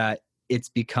think that it's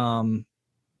become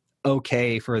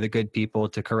okay for the good people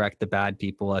to correct the bad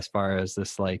people as far as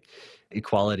this like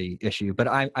equality issue. But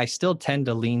I still tend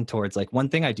to lean towards, like, one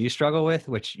thing I do struggle with,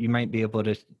 which you might be able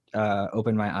to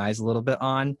open my eyes a little bit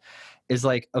on, is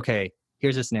like, okay,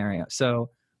 here's a scenario.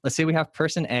 So let's say we have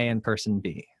person A and person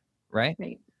B, right?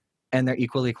 Right. And they're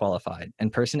equally qualified,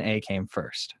 and person A came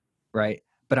first, right?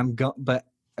 But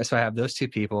so I have those two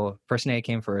people. Person A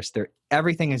came first.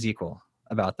 Everything is equal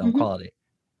about them, quality,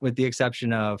 with the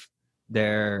exception of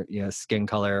their, you know, skin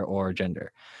color or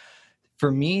gender.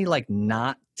 For me, like,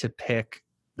 not to pick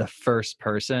the first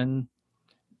person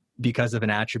because of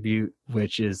an attribute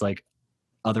which is like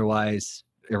otherwise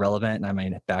irrelevant, and I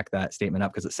might back that statement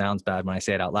up because it sounds bad when I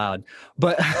say it out loud,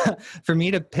 but for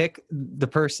me to pick the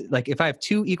person, like, if I have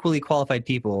two equally qualified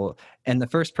people and the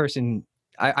first person,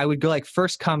 I would go like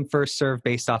first come, first serve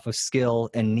based off of skill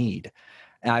and need.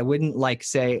 And I wouldn't like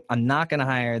say, I'm not going to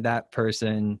hire that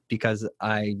person because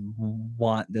I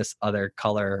want this other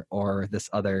color or this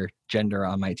other gender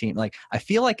on my team. Like, I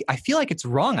feel like it's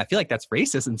wrong. I feel like that's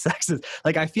racist and sexist.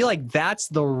 Like, I feel like that's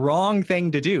the wrong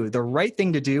thing to do. The right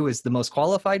thing to do is the most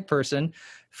qualified person,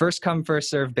 first come,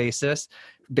 first serve basis,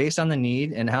 based on the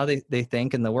need and how they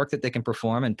think and the work that they can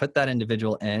perform, and put that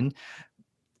individual in.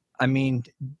 I mean,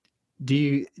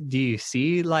 do you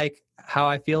see like how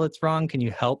I feel it's wrong? Can you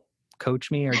help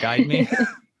coach me or guide me?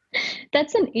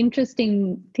 That's an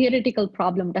interesting theoretical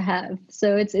problem to have.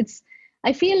 So it's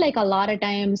I feel like a lot of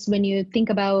times when you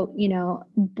think about, you know,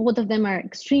 both of them are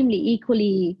extremely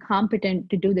equally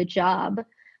competent to do the job.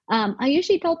 I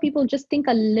usually tell people just think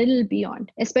a little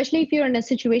beyond, especially if you're in a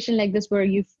situation like this where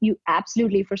you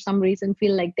absolutely for some reason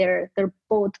feel like they're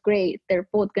both great, they're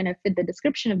both going to fit the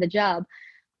description of the job.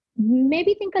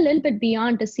 Maybe think a little bit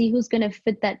beyond to see who's going to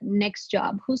fit that next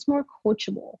job, who's more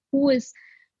coachable, who's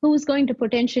going to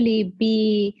potentially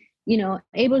be, you know,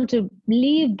 able to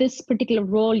leave this particular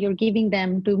role you're giving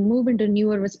them to move into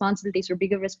newer responsibilities or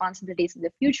bigger responsibilities in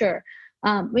the future.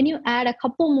 When you add a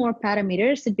couple more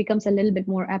parameters, it becomes a little bit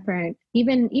more apparent.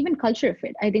 Even culture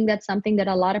fit. I think that's something that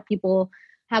a lot of people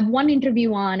have one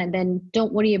interview on and then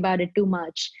don't worry about it too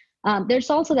much. There's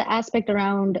also the aspect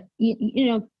around, you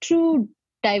know, true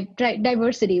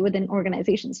diversity within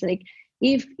organizations. Like,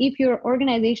 if your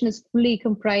organization is fully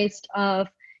comprised of,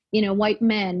 you know, white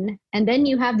men, and then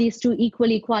you have these two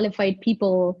equally qualified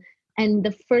people, and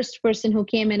the first person who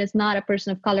came in is not a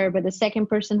person of color, but the second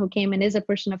person who came in is a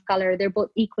person of color, they're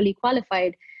both equally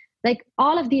qualified. Like,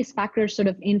 all of these factors sort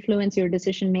of influence your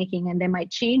decision making, and they might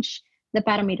change the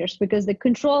parameters because the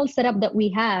control setup that we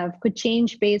have could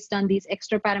change based on these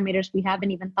extra parameters we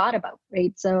haven't even thought about,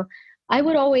 right? So I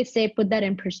would always say put that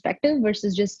in perspective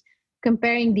versus just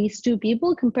comparing these two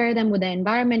people. Compare them with the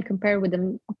environment, compare with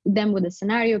them with the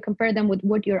scenario, compare them with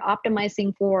what you're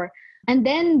optimizing for, and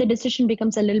then the decision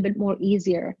becomes a little bit more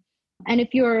easier. And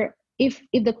if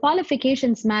the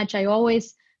qualifications match, I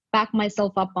always back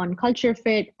myself up on culture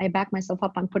fit. I back myself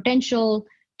up on potential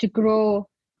to grow,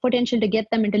 potential to get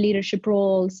them into leadership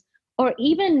roles, or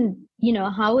even, you know,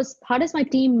 how does my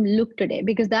team look today?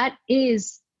 Because that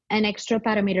is an extra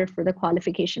parameter for the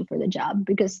qualification for the job.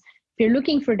 Because if you're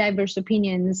looking for diverse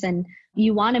opinions and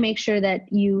you want to make sure that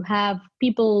you have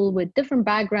people with different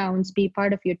backgrounds be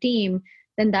part of your team,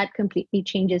 then that completely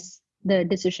changes the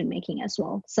decision making as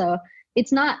well. So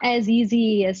it's not as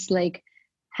easy as like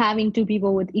having two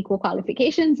people with equal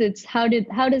qualifications. It's how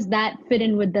does that fit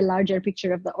in with the larger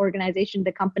picture of the organization,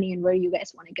 the company, and where you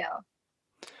guys want to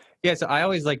go? Yeah, so I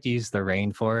always like to use the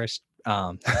rainforest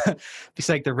it's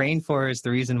like the rainforest,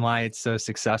 the reason why it's so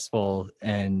successful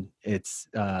and its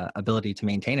ability to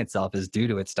maintain itself is due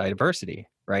to its diversity,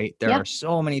 right? There are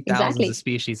so many thousands of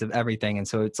species of everything. And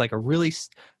so it's like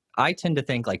I tend to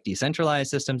think like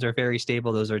decentralized systems are very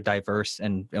stable. Those are diverse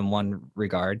in one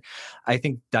regard. I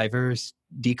think diverse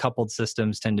decoupled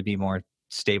systems tend to be more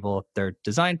stable if they're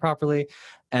designed properly.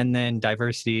 And then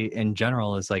diversity in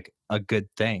general is like a good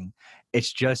thing.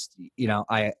 It's just,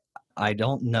 I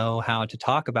don't know how to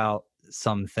talk about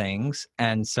some things.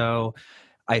 And so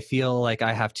I feel like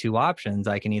I have two options.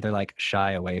 I can either like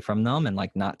shy away from them and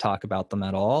like not talk about them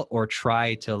at all, or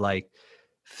try to like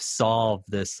solve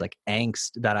this like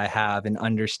angst that I have in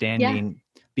understanding,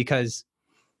 because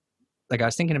like I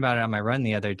was thinking about it on my run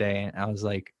the other day and I was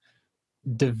like,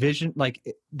 division, like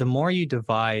the more you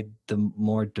divide, the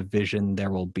more division there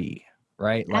will be,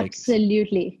 right? Like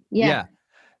absolutely. Yeah.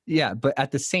 But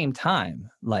at the same time,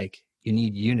 like you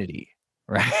need unity,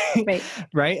 right?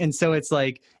 Right. And so it's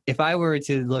like, if I were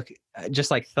to look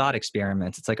just like thought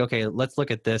experiments, it's like, okay, let's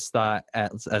look at this thought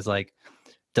as like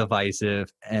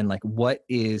divisive, and like, what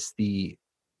is the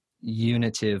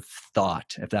unitive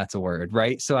thought, if that's a word,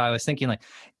 right? So I was thinking like,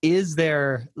 is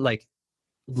there like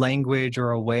language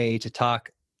or a way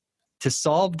to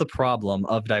solve the problem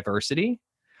of diversity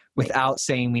without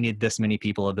saying we need this many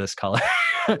people of this color?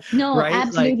 No, right?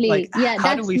 absolutely.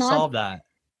 How do we solve that?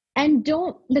 And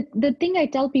the thing I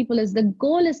tell people is the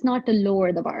goal is not to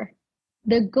lower the bar.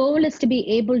 The goal is to be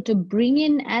able to bring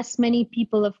in as many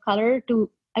people of color to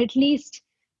at least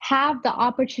have the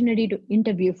opportunity to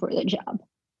interview for the job.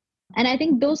 And I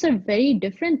think those are very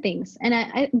different things. And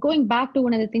I going back to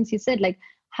one of the things you said, like,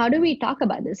 how do we talk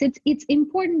about this? It's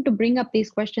important to bring up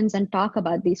these questions and talk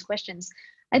about these questions.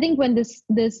 I think when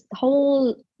this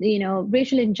whole,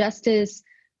 racial injustice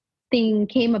thing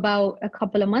came about a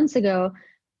couple of months ago,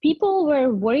 people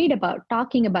were worried about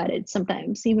talking about it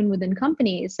sometimes, even within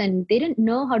companies, and they didn't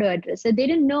know how to address it. They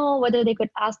didn't know whether they could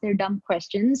ask their dumb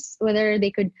questions, whether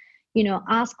they could,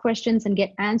 ask questions and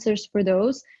get answers for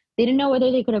those. They didn't know whether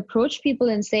they could approach people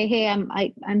and say, hey,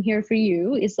 I'm here for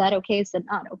you. Is that okay? Is that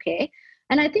not okay?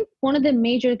 And I think one of the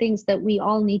major things that we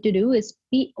all need to do is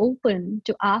be open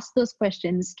to ask those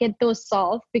questions, get those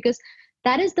solved, because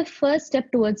that is the first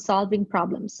step towards solving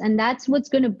problems. And that's what's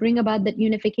going to bring about that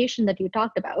unification that you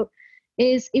talked about,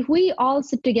 is if we all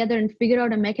sit together and figure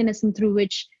out a mechanism through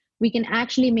which we can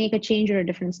actually make a change or a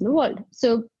difference in the world.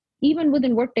 So even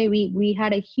within Workday, we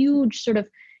had a huge sort of,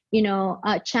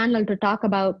 channel to talk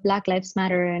about Black Lives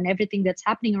Matter and everything that's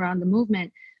happening around the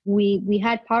movement. We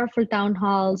had powerful town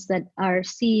halls that our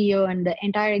CEO and the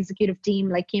entire executive team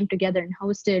like came together and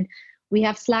hosted. We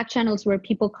have Slack channels where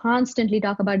people constantly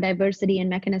talk about diversity and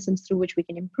mechanisms through which we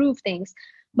can improve things.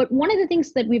 But one of the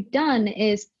things that we've done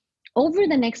is over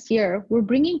the next year, we're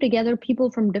bringing together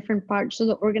people from different parts of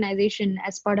the organization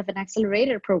as part of an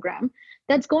accelerator program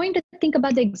that's going to think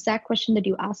about the exact question that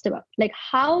you asked about. Like,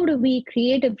 how do we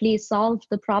creatively solve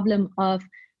the problem of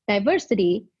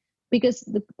diversity? Because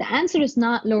the answer is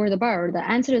not lower the bar. The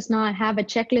answer is not have a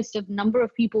checklist of number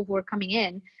of people who are coming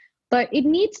in, but it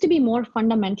needs to be more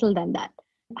fundamental than that.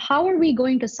 How are we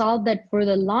going to solve that for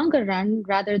the longer run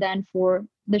rather than for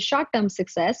the short-term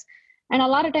success? And a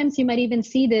lot of times you might even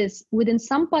see this within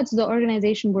some parts of the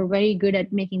organization, we're very good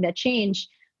at making that change.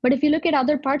 But if you look at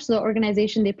other parts of the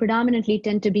organization, they predominantly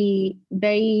tend to be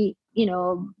very,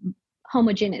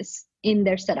 homogeneous in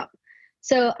their setup.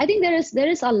 So I think there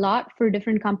is a lot for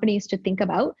different companies to think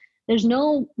about. There's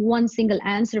no one single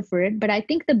answer for it, but I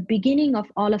think the beginning of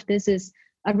all of this is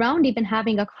around even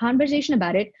having a conversation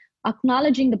about it,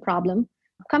 acknowledging the problem,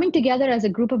 coming together as a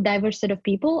group of diverse set of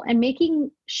people and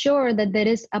making sure that there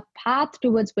is a path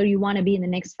towards where you want to be in the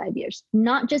next 5 years.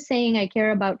 Not just saying I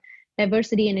care about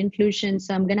diversity and inclusion,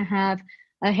 so I'm going to have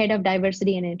a head of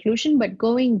diversity and inclusion, but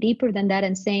going deeper than that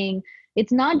and saying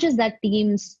it's not just that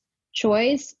team's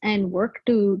choice and work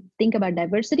to think about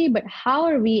diversity, but how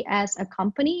are we as a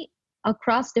company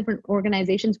across different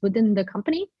organizations within the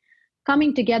company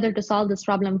coming together to solve this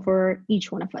problem for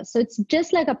each one of us. So it's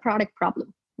just like a product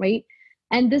problem, right?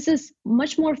 And this is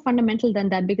much more fundamental than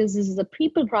that, because this is a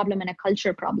people problem and a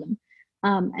culture problem.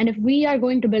 And if we are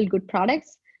going to build good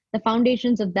products, the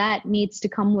foundations of that needs to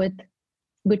come with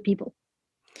good people.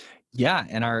 Yeah.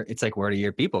 And it's like, where do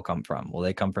your people come from? Well,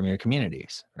 they come from your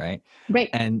communities, right? Right.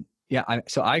 And yeah,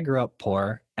 so I grew up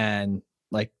poor, and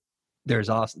like there's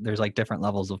like different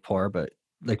levels of poor, but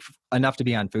like enough to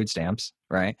be on food stamps,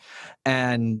 right?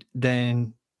 And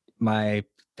then my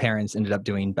parents ended up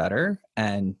doing better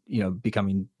and,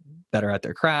 becoming better at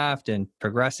their craft and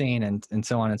progressing and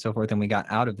so on and so forth. And we got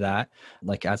out of that,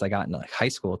 like as I got into like high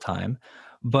school time,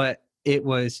 but it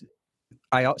was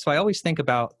I always think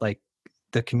about like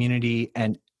the community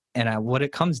what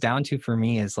it comes down to for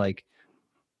me is like,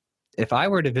 if I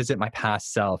were to visit my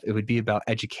past self, it would be about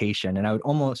education. And I would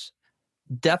almost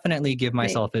definitely give Right.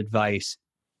 myself advice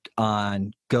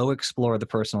on go explore the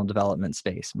personal development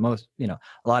space. Most, a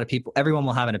lot of people, everyone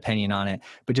will have an opinion on it,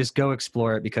 but just go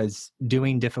explore it, because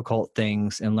doing difficult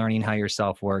things and learning how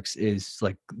yourself works is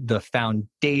like the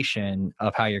foundation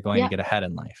of how you're going Yeah. to get ahead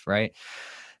in life. Right.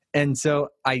 And so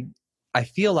I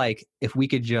feel like if we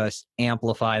could just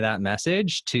amplify that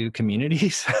message to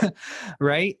communities,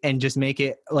 right? And just make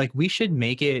it like, we should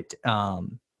make it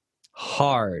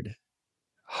harder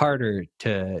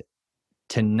to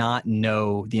not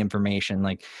know the information.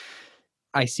 Like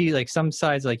I see like some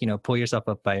sides, like, pull yourself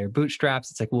up by your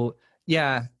bootstraps. It's like, well,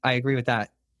 yeah, I agree with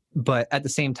that. But at the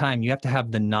same time, you have to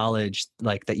have the knowledge,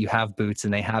 like that you have boots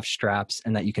and they have straps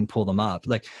and that you can pull them up.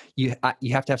 Like you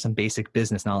have to have some basic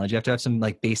business knowledge. You have to have some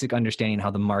like basic understanding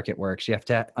how the market works. You have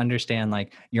to understand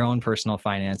like your own personal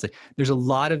finance. Like there's a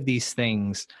lot of these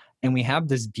things, and we have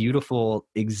this beautiful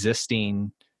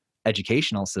existing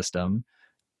educational system.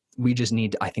 We just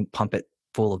need to, I think, pump it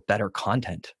full of better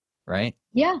content, right?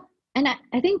 Yeah. And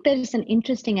I think there's an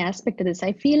interesting aspect to this.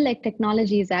 I feel like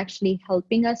technology is actually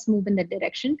helping us move in that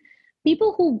direction.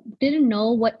 People who didn't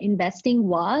know what investing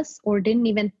was or didn't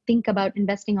even think about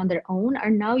investing on their own are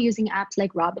now using apps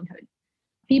like Robinhood.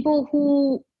 People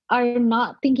who are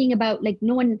not thinking about, like,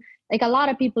 no one, like a lot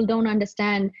of people don't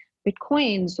understand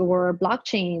Bitcoins or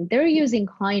blockchain. They're using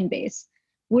Coinbase.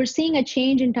 We're seeing a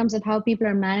change in terms of how people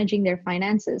are managing their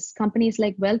finances. Companies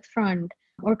like Wealthfront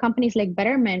or companies like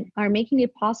Betterment are making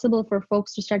it possible for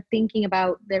folks to start thinking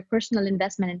about their personal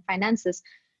investment and finances.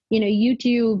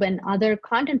 YouTube and other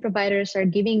content providers are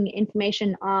giving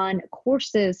information on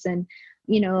courses and,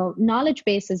 knowledge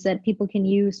bases that people can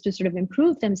use to sort of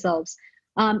improve themselves.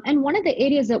 And one of the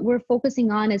areas that we're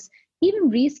focusing on is even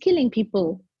reskilling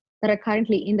people that are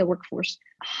currently in the workforce.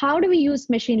 How do we use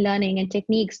machine learning and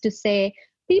techniques to say,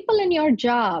 people in your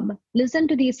job, listen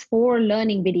to these 4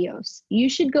 learning videos. You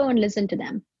should go and listen to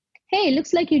them. Hey,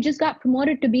 looks like you just got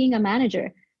promoted to being a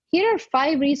manager. Here are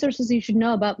 5 resources you should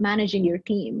know about managing your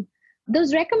team.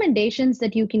 Those recommendations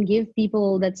that you can give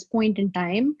people that's point in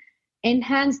time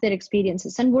enhance their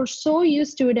experiences. And we're so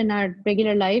used to it in our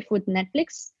regular life with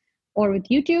Netflix or with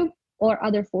YouTube or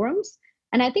other forums.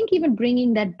 And I think even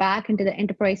bringing that back into the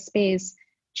enterprise space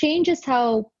changes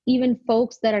how even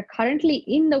folks that are currently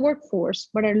in the workforce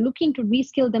but are looking to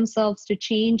reskill themselves to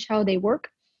change how they work,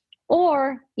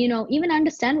 or even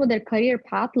understand what their career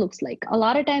path looks like. A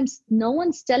lot of times no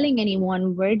one's telling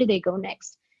anyone where do they go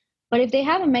next, but if they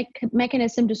have a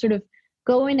mechanism to sort of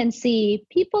go in and see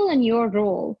people in your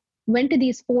role went to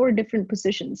these 4 different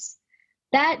positions,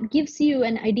 that gives you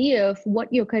an idea of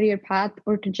what your career path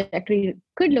or trajectory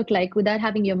could look like without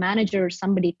having your manager or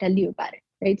somebody tell you about it,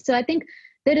 right? So I think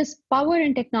there is power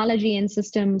in technology and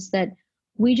systems that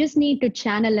we just need to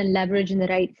channel and leverage in the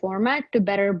right format to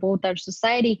better both our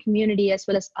society, community, as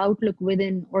well as outlook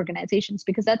within organizations,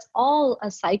 because that's all a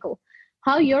cycle.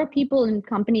 How your people and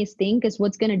companies think is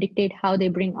what's going to dictate how they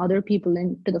bring other people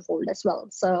into the fold as well.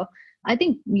 So I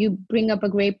think you bring up a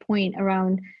great point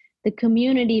around the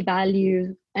community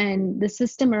value and the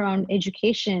system around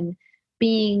education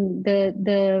being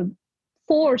the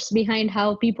force behind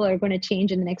how people are going to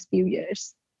change in the next few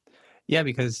years. Yeah,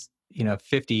 because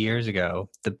 50 years ago,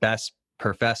 the best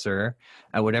professor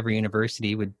at whatever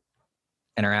university would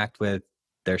interact with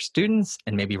their students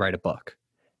and maybe write a book,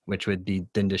 which would be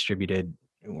then distributed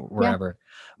wherever.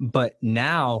 Yeah. But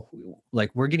now,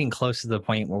 like, we're getting close to the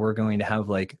point where we're going to have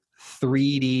like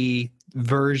 3D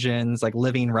versions, like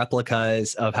living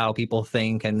replicas of how people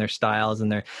think and their styles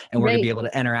and we're going to be able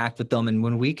to interact with them. And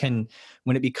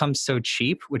when it becomes so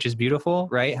cheap, which is beautiful,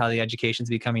 right? How the education's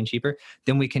becoming cheaper,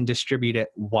 then we can distribute it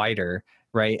wider,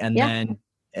 right? And then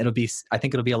I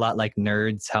think it'll be a lot like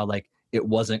Nerds, how like it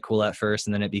wasn't cool at first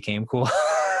and then it became cool.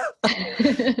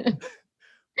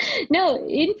 No,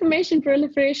 information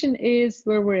proliferation is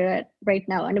where we're at right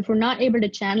now. And if we're not able to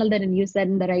channel that and use that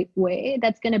in the right way,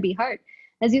 that's going to be hard.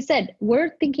 As you said,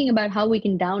 we're thinking about how we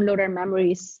can download our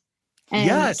memories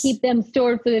and keep them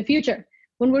stored for the future.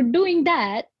 When we're doing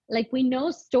that, like, we know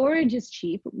storage is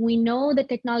cheap. We know that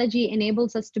technology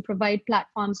enables us to provide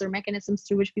platforms or mechanisms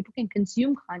through which people can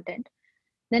consume content.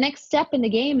 The next step in the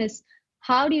game is,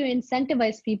 how do you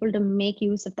incentivize people to make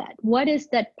use of that? What is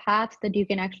that path that you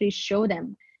can actually show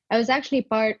them? I was actually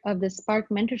part of the Spark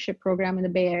mentorship program in the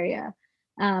Bay Area.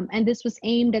 And this was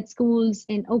aimed at schools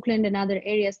in Oakland and other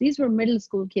areas. These were middle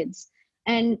school kids.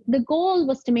 And the goal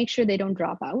was to make sure they don't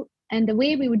drop out. And the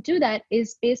way we would do that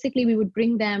is basically we would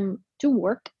bring them to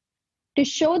work to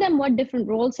show them what different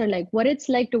roles are like, what it's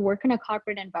like to work in a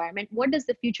corporate environment, what does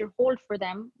the future hold for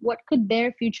them, what could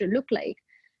their future look like,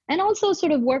 and also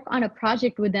sort of work on a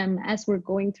project with them as we're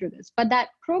going through this. But that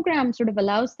program sort of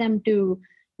allows them to,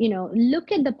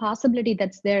 look at the possibility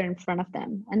that's there in front of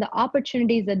them and the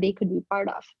opportunities that they could be part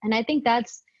of. And I think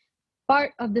that's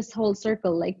part of this whole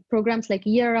circle, like programs like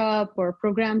Year Up, or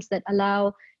programs that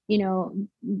allow,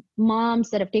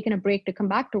 moms that have taken a break to come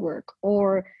back to work,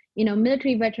 or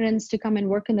military veterans to come and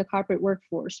work in the corporate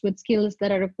workforce with skills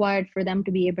that are required for them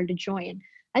to be able to join.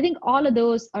 I think all of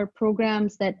those are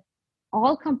programs that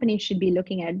all companies should be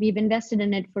looking at. We've invested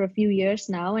in it for a few years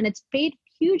now, and it's paid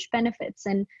huge benefits.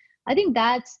 And I think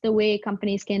that's the way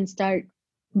companies can start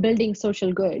building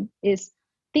social good, is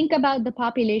think about the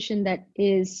population that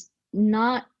is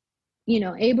not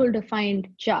able to find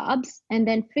jobs, and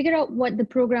then figure out what the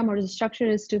program or the structure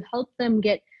is to help them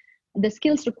get the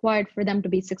skills required for them to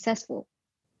be successful.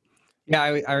 Yeah,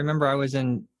 I remember I was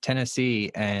in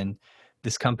Tennessee, and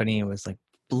this company was like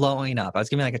blowing up. I was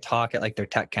giving like a talk at like their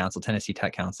tech council, Tennessee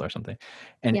Tech Council or something.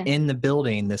 And Yeah. in the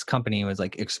building, this company was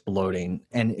like exploding.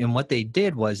 And what they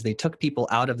did was they took people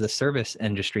out of the service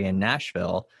industry in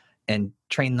Nashville and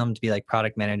trained them to be like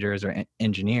product managers or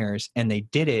engineers. And they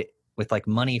did it with like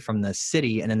money from the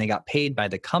city, and then they got paid by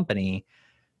the company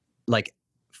like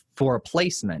for a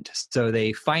placement. So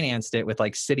they financed it with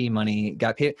like city money,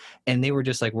 got paid, and they were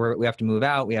just like, we have to move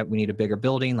out. We need a bigger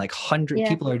building. Like 100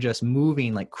 people are just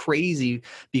moving like crazy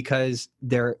because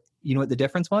you know what the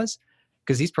difference was?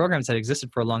 Because these programs had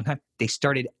existed for a long time. They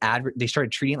started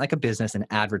treating it like a business and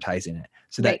advertising it,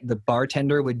 so that the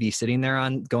bartender would be sitting there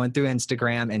going through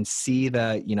Instagram and see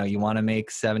you want to make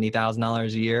 $70,000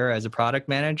 a year as a product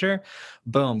manager,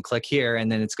 boom, click here,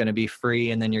 and then it's going to be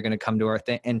free, and then you're going to come to our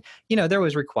thing. And there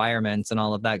was requirements and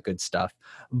all of that good stuff,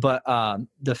 but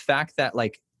the fact that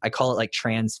like I call it like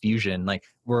transfusion, like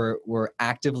we're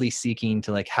actively seeking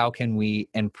to like how can we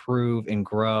improve and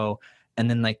grow. And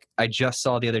then like I just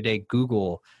saw the other day,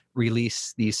 Google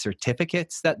release these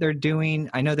certificates that they're doing.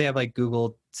 I know they have like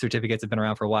Google certificates have been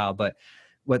around for a while, but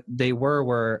what they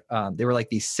were they were like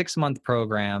these 6-month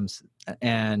programs,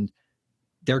 and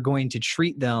they're going to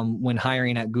treat them when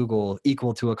hiring at Google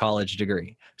equal to a college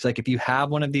degree. So like if you have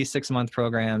one of these 6-month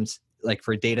programs, like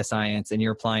for data science, and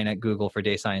you're applying at Google for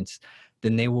data science,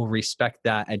 then they will respect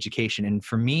that education. And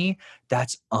for me,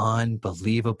 that's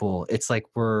unbelievable. It's like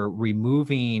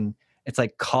it's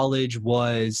like college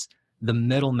was the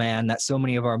middleman that so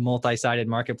many of our multi-sided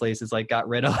marketplaces like got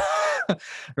rid of,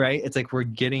 right? It's like we're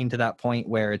getting to that point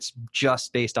where it's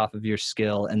just based off of your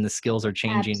skill, and the skills are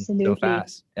changing so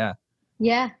fast. Yeah.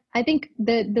 Yeah. I think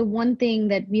the one thing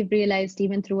that we've realized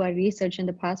even through our research in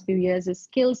the past few years is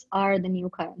skills are the new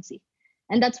currency.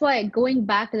 And that's why, going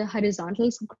back to the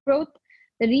horizontal growth,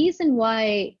 the reason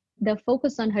why the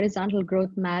focus on horizontal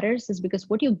growth matters is because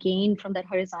what you gain from that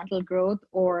horizontal growth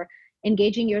or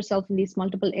engaging yourself in these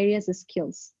multiple areas is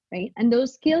skills, right? And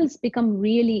those skills become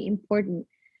really important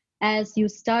as you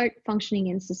start functioning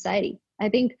in society. I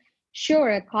think, sure,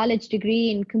 a college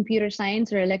degree in computer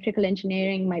science or electrical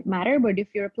engineering might matter, but if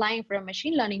you're applying for a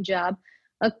machine learning job,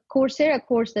 a Coursera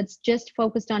course that's just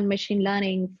focused on machine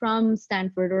learning from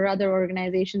Stanford or other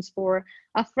organizations for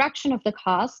a fraction of the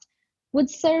cost would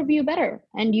serve you better.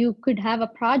 And you could have a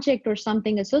project or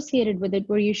something associated with it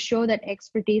where you show that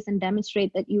expertise and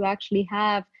demonstrate that you actually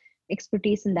have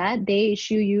expertise in that. They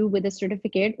issue you with a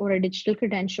certificate or a digital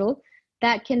credential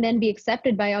that can then be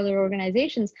accepted by other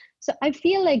organizations. So I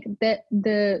feel like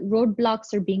the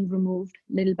roadblocks are being removed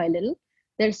little by little.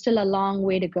 There's still a long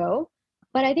way to go.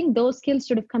 But I think those skills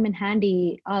sort of come in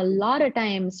handy a lot of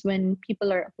times when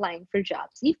people are applying for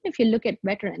jobs. Even if you look at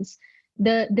veterans,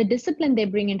 the discipline they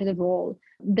bring into the role,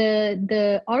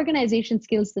 the organization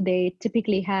skills that they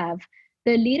typically have,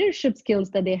 the leadership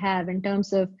skills that they have in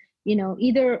terms of,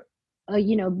 either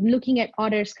looking at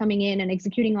orders coming in and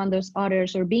executing on those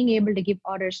orders, or being able to give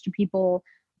orders to people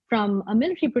from a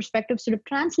military perspective, sort of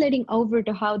translating over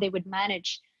to how they would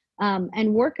manage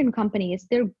and work in companies.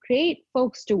 They're great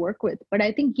folks to work with, but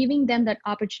I think giving them that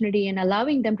opportunity and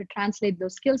allowing them to translate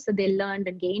those skills that they learned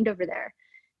and gained over there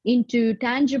into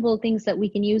tangible things that we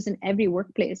can use in every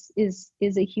workplace is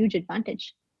a huge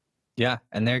advantage. Yeah.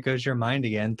 And there goes your mind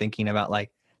again, thinking about like,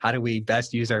 how do we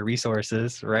best use our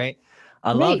resources, right?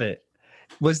 I love it.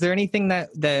 Was there anything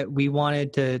that we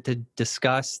wanted to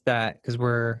discuss that, because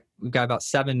we've got about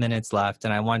 7 minutes left,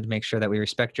 and I wanted to make sure that we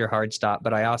respect your hard stop,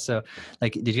 but I also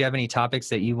did you have any topics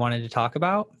that you wanted to talk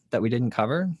about that we didn't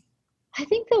cover? I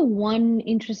think the one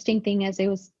interesting thing as I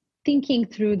was thinking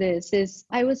through this is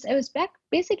I was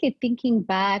basically thinking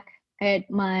back at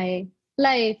my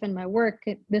life and my work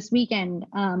this weekend.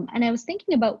 And I was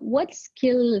thinking about what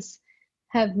skills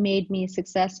have made me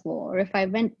successful, or if I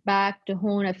went back to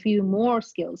hone a few more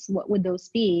skills, what would those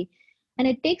be? And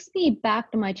it takes me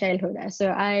back to my childhood. So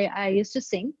I used to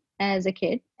sing as a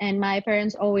kid, and my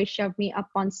parents always shoved me up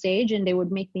on stage and they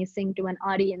would make me sing to an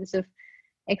audience of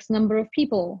X number of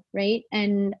people, right?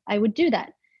 And I would do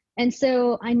that. And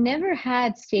so I never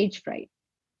had stage fright.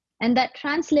 And that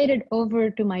translated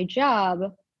over to my job,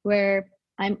 where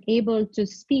I'm able to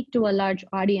speak to a large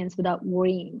audience without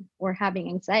worrying or having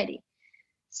anxiety.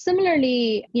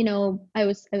 Similarly, I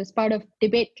was part of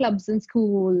debate clubs in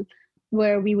school,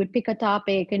 where we would pick a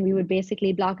topic and we would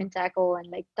basically block and tackle and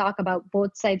like talk about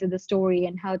both sides of the story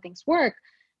and how things work.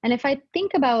 And if I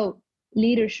think about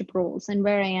leadership roles and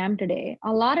where I am today,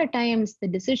 a lot of times the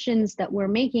decisions that we're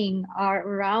making are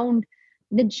around,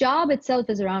 the job itself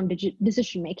is around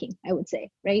decision making, I would say,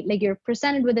 right? Like you're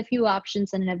presented with a few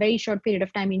options, and in a very short period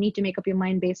of time, you need to make up your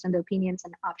mind based on the opinions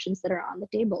and options that are on the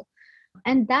table.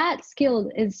 And that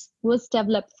skill was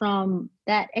developed from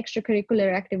that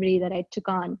extracurricular activity that I took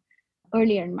on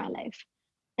earlier in my life.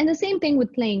 And the same thing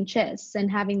with playing chess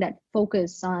and having that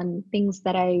focus on things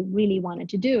that I really wanted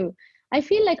to do. I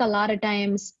feel like a lot of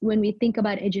times when we think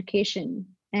about education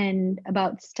and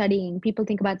about studying, people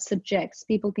think about subjects,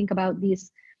 people think about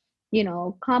these,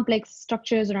 complex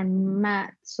structures around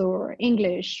maths or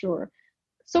English or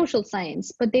social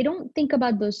science, but they don't think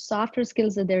about those softer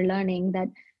skills that they're learning that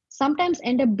sometimes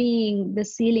end up being the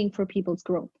ceiling for people's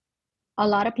growth. A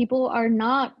lot of people are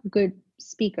not good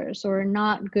speakers or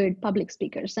not good public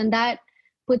speakers, and that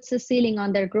puts a ceiling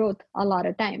on their growth a lot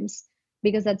of times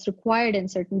because that's required in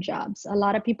certain jobs. A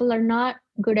lot of people are not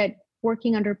good at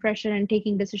working under pressure and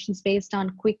taking decisions based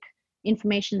on quick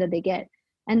information that they get,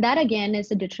 and that again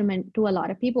is a detriment to a lot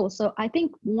of people. So I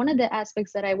think one of the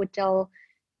aspects that I would tell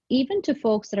even to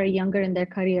folks that are younger in their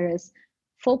career is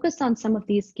focus on some of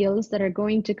these skills that are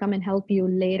going to come and help you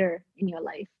later in your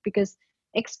life, because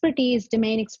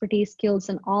domain expertise, skills,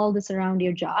 and all this around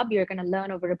your job, you're going to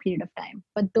learn over a period of time.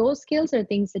 But those skills are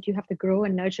things that you have to grow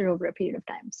and nurture over a period of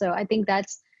time. So I think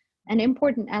that's an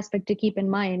important aspect to keep in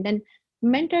mind. And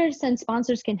mentors and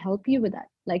sponsors can help you with that.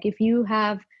 Like if you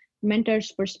have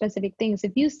mentors for specific things,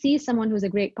 if you see someone who's a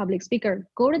great public speaker,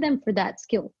 go to them for that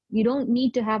skill. You don't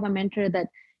need to have a mentor that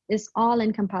is all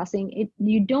encompassing.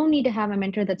 You don't need to have a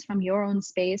mentor that's from your own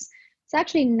space. It's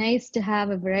actually nice to have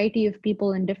a variety of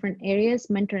people in different areas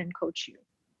mentor and coach you.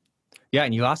 Yeah,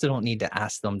 and you also don't need to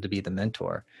ask them to be the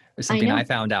mentor. There's something I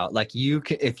found out. Like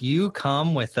if you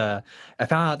come with I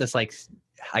found out this, like,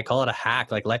 I call it a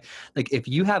hack. Like if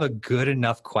you have a good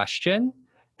enough question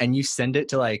and you send it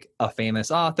to like a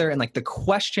famous author, and like the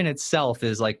question itself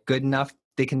is like good enough,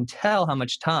 they can tell how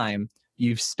much time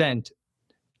you've spent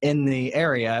in the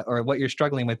area or what you're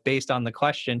struggling with based on the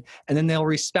question, and then they'll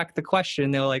respect the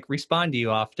question. They'll like respond to you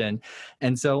often.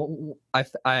 And so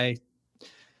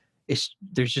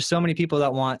there's just so many people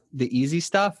that want the easy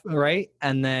stuff, right?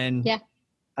 And then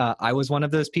I was one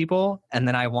of those people, and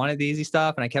then I wanted the easy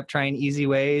stuff, and I kept trying easy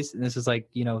ways. And this is like,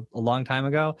 a long time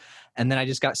ago. And then I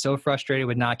just got so frustrated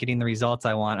with not getting the results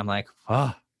I want. I'm like,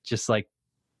 just like,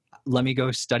 let me go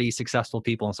study successful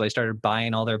people. And so I started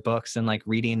buying all their books and like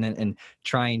reading and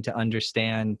trying to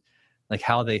understand like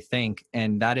how they think.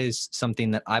 And that is something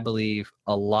that I believe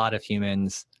a lot of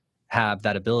humans have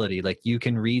that ability. Like you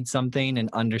can read something and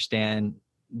understand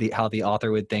how the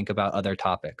author would think about other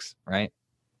topics, right?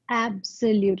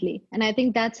 Absolutely. And I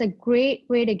think that's a great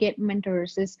way to get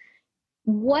mentors is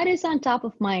what is on top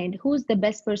of mind? Who's the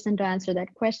best person to answer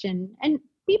that question? And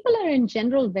people are in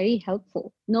general very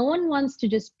helpful. No one wants to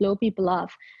just blow people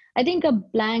off. I think a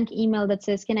blank email that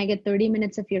says, can I get 30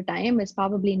 minutes of your time, is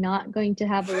probably not going to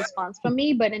have a response from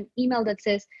me. But an email that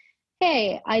says,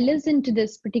 hey, I listened to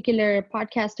this particular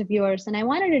podcast of yours, and I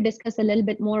wanted to discuss a little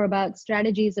bit more about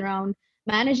strategies around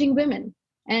managing women.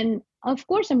 And of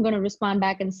course, I'm going to respond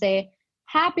back and say,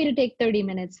 happy to take 30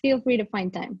 minutes. Feel free to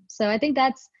find time. So I think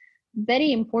that's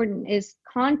very important, is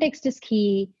context is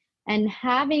key. And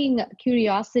having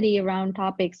curiosity around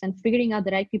topics and figuring out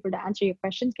the right people to answer your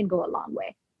questions can go a long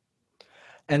way.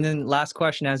 And then last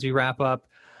question as we wrap up,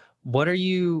 what are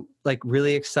you like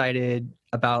really excited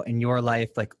about in your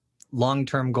life? Like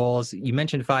long-term goals. You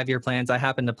mentioned 5-year plans. I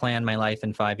happen to plan my life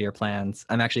in 5-year plans.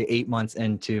 I'm actually 8 months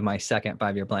into my second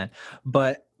 5-year plan.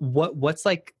 But what's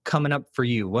like coming up for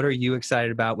you? What are you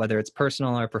excited about, whether it's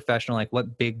personal or professional? Like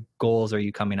what big goals are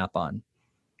you coming up on?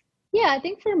 Yeah, I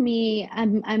think for me,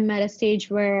 I'm at a stage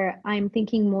where I'm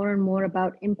thinking more and more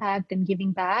about impact and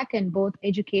giving back, and both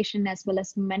education as well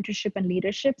as mentorship and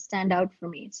leadership stand out for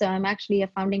me. So I'm actually a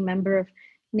founding member of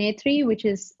NATRI, which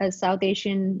is a South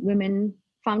Asian Women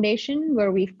Foundation,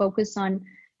 where we focus on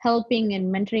helping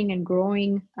and mentoring and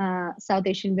growing South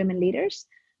Asian women leaders.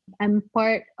 I'm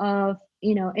part of,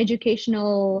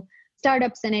 educational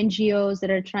startups and NGOs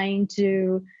that are trying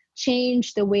to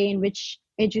change the way in which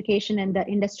education and the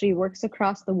industry works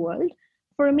across the world.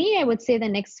 For me, I would say the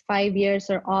next 5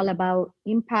 years are all about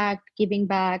impact, giving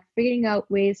back, figuring out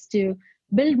ways to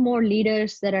build more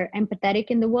leaders that are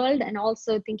empathetic in the world, and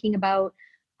also thinking about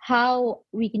how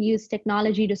we can use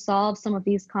technology to solve some of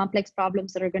these complex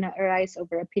problems that are going to arise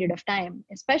over a period of time,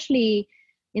 especially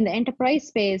in the enterprise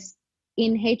space.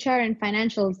 In HR and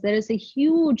financials, there is a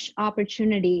huge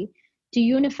opportunity to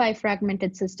unify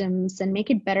fragmented systems and make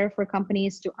it better for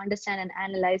companies to understand and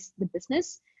analyze the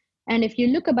business. And if you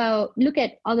look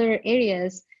at other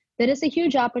areas, there is a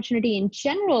huge opportunity in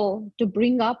general to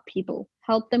bring up people,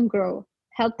 help them grow,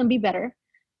 help them be better.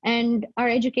 And our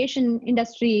education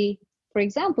industry, for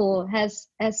example, has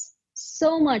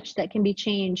so much that can be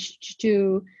changed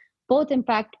to both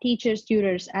impact teachers,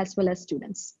 tutors, as well as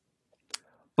students.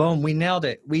 Boom, we nailed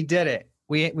it. We did it.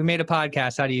 We made a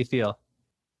podcast. How do you feel?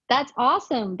 That's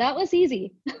awesome. That was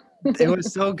easy. It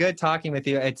was so good talking with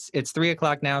you. It's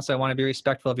 3:00 now, so I want to be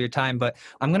respectful of your time, but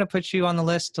I'm going to put you on the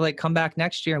list to come back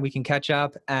next year and we can catch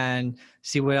up and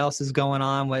see what else is going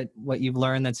on, what you've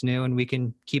learned that's new, and we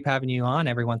can keep having you on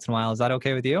every once in a while. Is that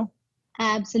okay with you?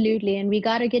 Absolutely. And we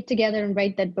got to get together and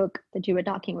write that book that you were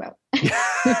talking about.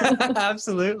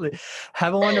 Absolutely.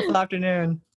 Have a wonderful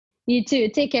afternoon. You too.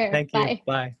 Take care. Thank you. Bye.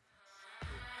 Bye.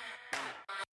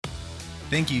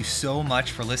 Thank you so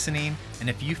much for listening. And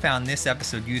if you found this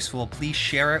episode useful, please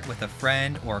share it with a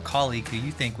friend or a colleague who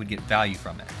you think would get value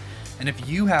from it. And if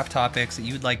you have topics that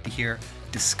you would like to hear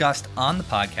discussed on the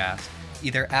podcast,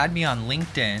 either add me on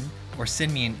LinkedIn or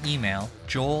send me an email,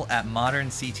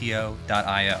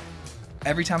 joel@moderncto.io.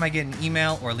 Every time I get an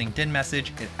email or LinkedIn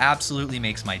message, it absolutely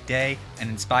makes my day and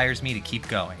inspires me to keep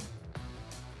going.